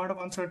good amount of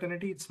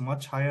uncertainty. It's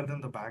much higher than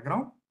the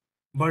background,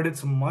 but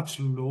it's much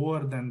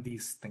lower than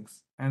these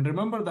things. And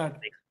remember that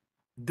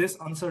this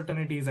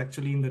uncertainty is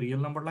actually in the real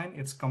number line.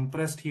 It's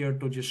compressed here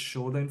to just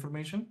show the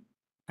information.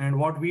 And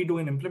what we do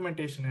in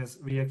implementation is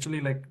we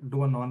actually like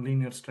do a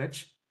nonlinear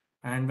stretch.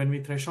 And when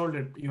we threshold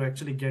it, you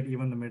actually get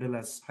even the middle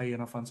as high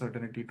enough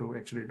uncertainty to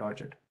actually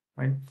dodge it,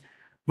 right?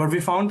 But we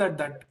found that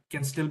that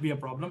can still be a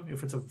problem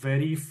if it's a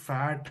very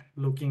fat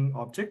looking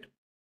object.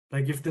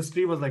 Like if this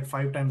tree was like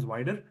 5 times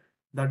wider,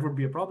 that would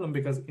be a problem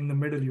because in the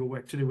middle, you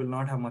actually will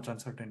not have much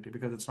uncertainty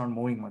because it's not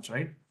moving much,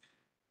 right?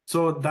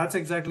 So that's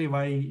exactly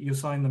why you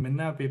saw in the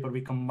MinNav paper,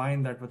 we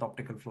combine that with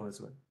optical flow as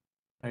well,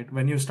 right?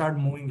 When you start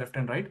moving left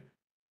and right,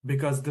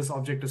 because this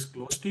object is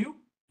close to you,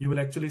 you will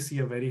actually see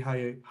a very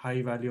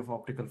high value of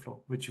optical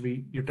flow, which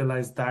we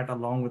utilize that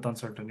along with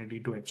uncertainty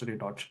to actually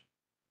dodge.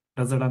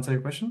 Does that answer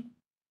your question?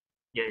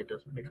 Yeah, it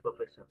does. Makes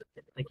perfect sense.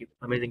 Thank you.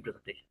 Amazing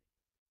presentation.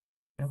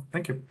 Yeah,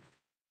 thank you.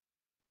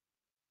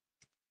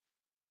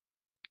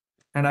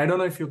 And I don't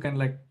know if you can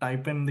like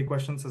type in the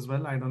questions as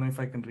well. I don't know if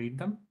I can read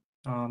them.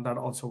 That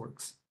also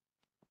works.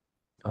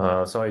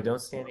 So I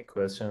don't see any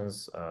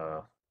questions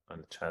on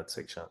the chat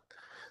section.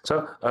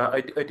 So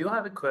I do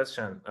have a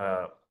question.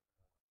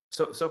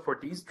 So for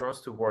these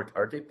drones to work,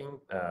 are they being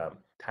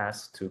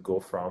tasked to go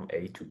from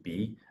A to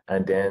B,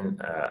 and then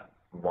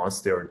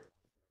once they're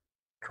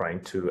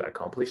trying to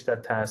accomplish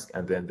that task,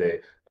 and then they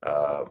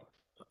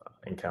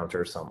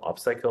encounter some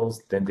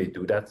obstacles, then they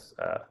do that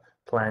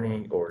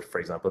planning, or for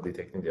example,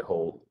 detecting the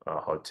hole,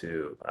 how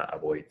to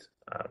avoid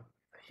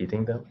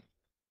hitting them?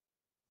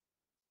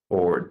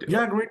 Or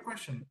yeah, great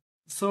question.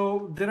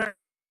 So there are,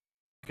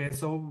 okay,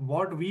 so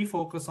what we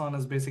focus on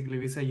is basically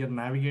we say you're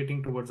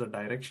navigating towards a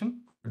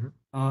direction.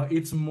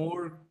 It's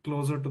more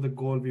closer to the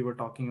goal we were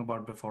talking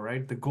about before,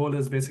 right? The goal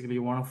is basically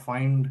you want to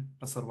find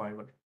a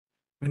survivor.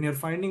 when you're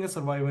finding a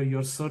survivor,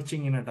 you're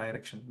searching in a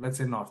direction, let's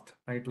say north,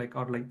 right? Like,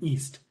 or like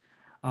east.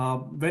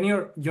 When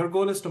your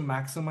goal is to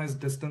maximize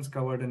distance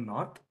covered in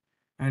north,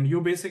 and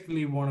you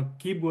basically want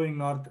to keep going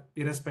north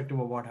irrespective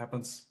of what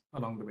happens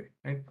along the way,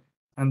 right?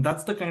 And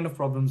that's the kind of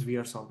problems we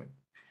are solving.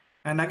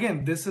 And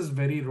again, this is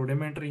very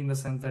rudimentary in the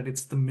sense that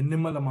it's the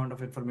minimal amount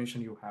of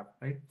information you have,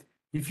 right?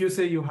 If you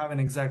say you have an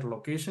exact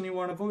location you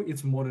want to go,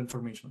 it's more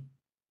information.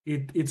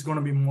 It's going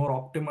to be more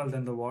optimal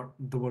than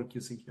the work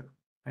you see here,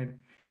 right?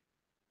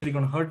 It's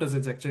going to hurt us,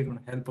 it's actually going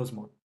to help us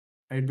more,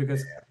 right?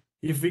 Because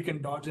if we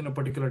can dodge in a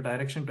particular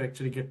direction to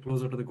actually get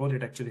closer to the goal,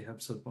 it actually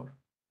helps us more.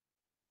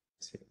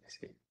 I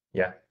see.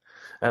 Yeah.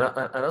 And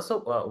also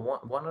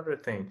one other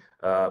thing.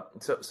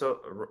 So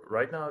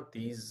right now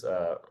these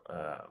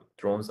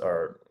drones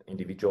are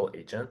individual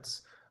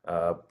agents,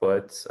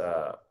 but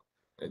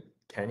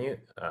can you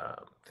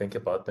think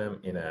about them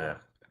in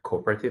a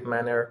cooperative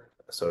manner?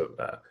 So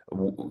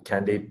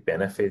can they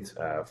benefit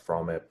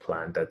from a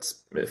plan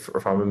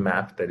from a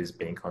map that is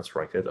being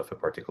constructed of a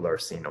particular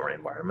scene or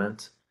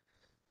environment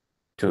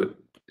to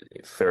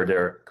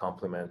further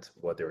complement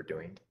what they're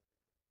doing?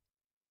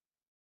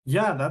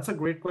 Yeah, that's a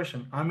great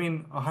question. I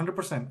mean,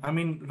 100%. I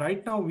mean,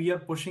 right now we are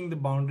pushing the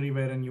boundary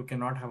wherein you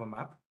cannot have a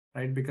map,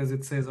 right? Because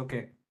it says,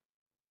 okay,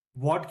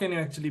 what can you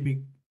actually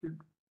be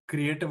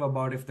creative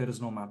about if there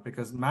is no map?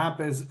 Because map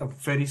is a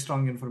very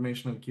strong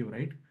informational cue,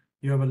 right?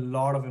 You have a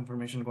lot of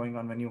information going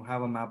on when you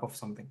have a map of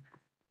something.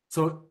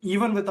 So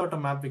even without a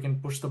map, we can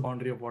push the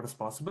boundary of what is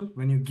possible.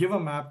 When you give a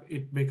map,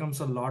 it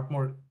becomes a lot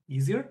more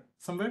easier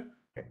somewhere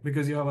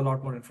because you have a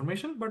lot more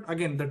information. But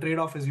again, the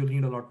trade-off is you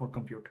need a lot more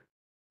compute,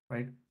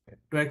 right?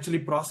 To actually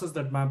process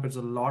that map, it's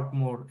a lot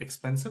more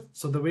expensive.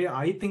 So the way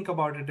I think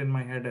about it in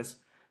my head is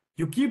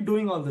you keep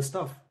doing all this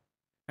stuff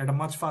at a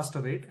much faster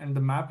rate, and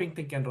the mapping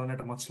thing can run at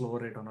a much slower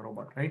rate on a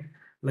robot, right?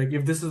 Like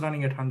if this is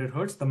running at 100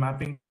 hertz, the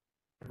mapping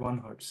at 1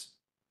 hertz.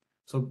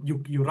 So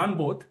you run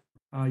both,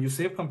 you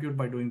save compute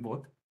by doing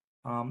both.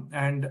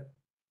 And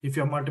if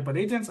you have multiple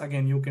agents,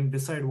 again, you can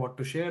decide what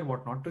to share,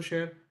 what not to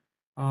share.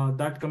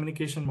 That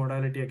communication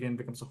modality again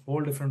becomes a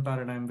whole different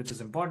paradigm, which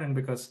is important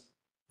because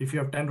if you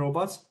have 10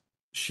 robots,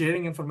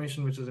 sharing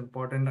information which is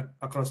important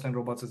across 10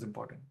 robots is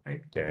important,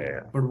 right?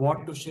 Yeah. But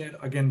what to share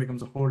again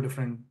becomes a whole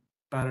different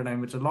paradigm,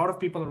 which a lot of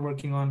people are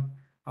working on.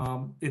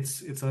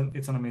 It's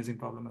an amazing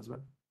problem as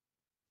well.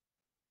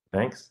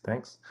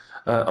 Thanks.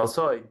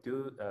 Also, I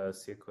do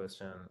see a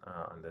question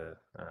on the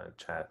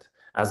chat.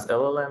 As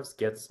LLMs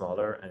get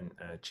smaller and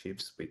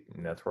chips with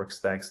network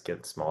stacks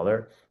get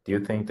smaller, do you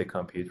think the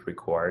compute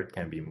required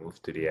can be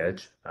moved to the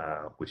edge,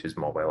 which is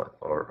mobile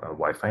or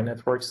Wi-Fi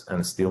networks,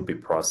 and still be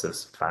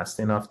processed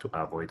fast enough to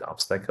avoid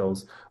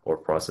obstacles or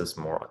process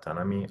more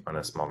autonomy on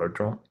a smaller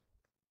drone?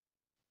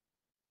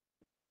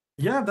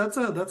 Yeah, that's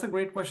a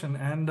great question,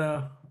 and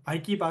I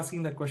keep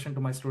asking that question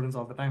to my students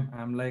all the time.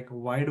 I'm like,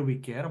 why do we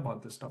care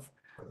about this stuff?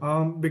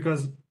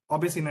 Because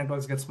obviously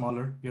networks get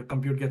smaller, your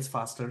compute gets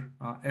faster.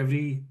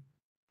 Every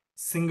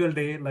single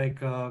day,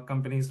 like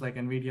companies like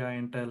NVIDIA,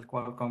 Intel,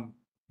 Qualcomm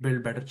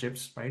build better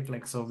chips, right?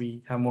 Like, so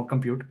we have more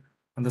compute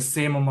and the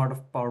same amount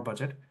of power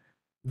budget.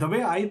 The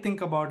way I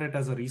think about it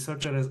as a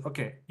researcher is,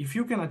 okay, if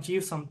you can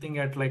achieve something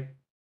at like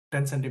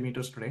 10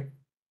 centimeters today,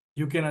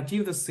 you can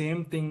achieve the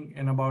same thing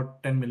in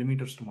about 10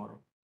 millimeters tomorrow.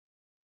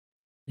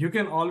 You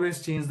can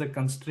always change the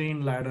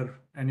constraint ladder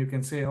and you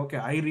can say, okay,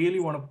 I really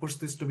want to push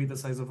this to be the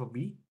size of a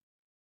bee.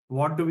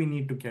 What do we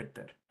need to get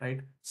there,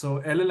 right?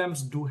 So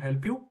LLMs do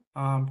help you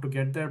to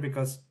get there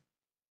because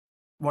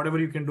whatever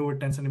you can do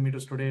with 10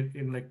 centimeters today,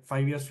 in like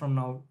 5 years from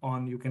now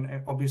on, you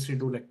can obviously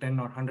do like 10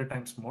 or 100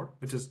 times more,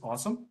 which is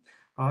awesome.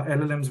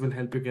 LLMs will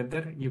help you get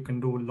there. You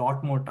can do a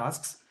lot more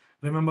tasks.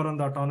 Remember, on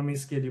the autonomy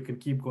scale, you can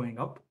keep going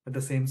up at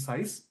the same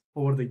size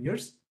over the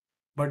years,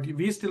 but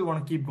we still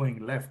want to keep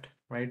going left,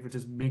 right? Which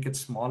is make it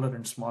smaller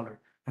and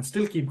smaller and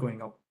still keep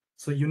going up.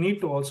 So you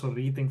need to also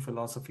rethink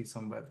philosophy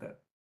somewhere there.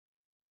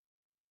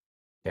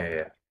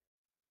 Yeah.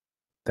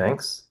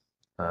 Thanks.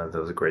 That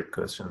was a great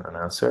question and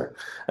answer.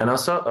 And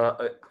also,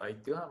 I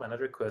do have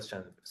another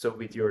question. So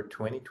with your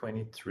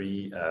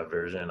 2023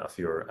 version of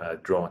your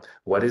drone,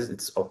 what is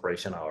its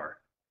operation hour?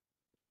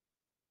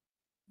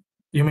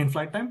 You mean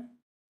flight time?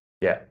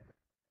 Yeah.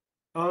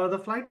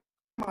 The flight,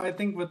 I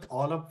think with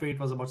all up weight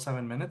was about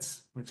 7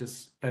 minutes, which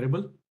is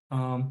terrible.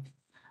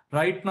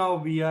 Right now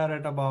we are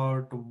at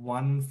about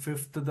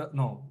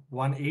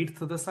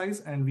 1/8 of the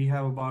size, and we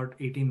have about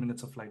 18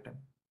 minutes of flight time.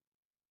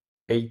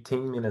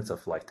 18 minutes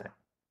of flight time.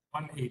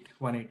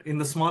 1/8. In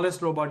the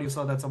smallest robot you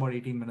saw, that's about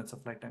 18 minutes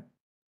of flight time.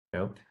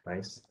 Oh,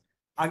 nice.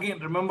 Again,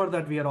 remember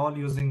that we are all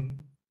using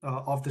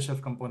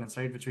off-the-shelf components,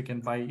 right? Which we can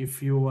buy.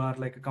 If you are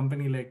like a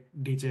company like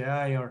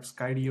DJI or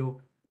Skydio,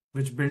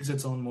 which builds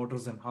its own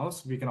motors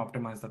in-house, we can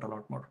optimize that a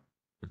lot more.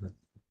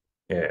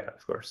 Yeah,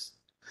 of course.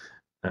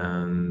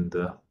 And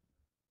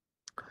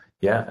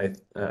yeah,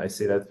 I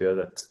see that we are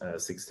at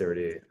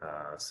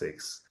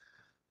 6:36.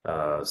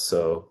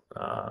 So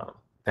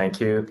thank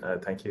you,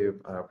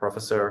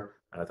 Professor.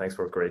 Thanks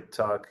for a great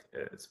talk.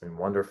 It's been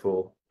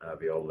wonderful.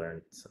 We all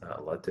learned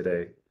a lot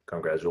today.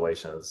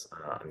 Congratulations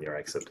on your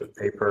accepted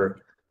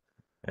paper.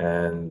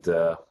 And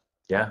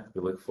yeah,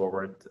 we look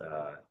forward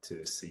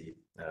to see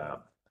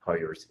how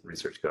your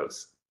research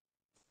goes.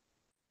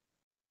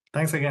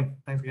 Thanks again,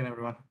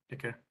 everyone.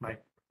 Take care. Bye.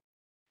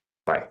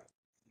 Bye.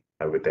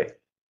 Have a good day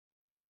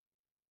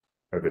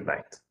or good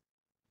night.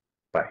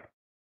 Bye.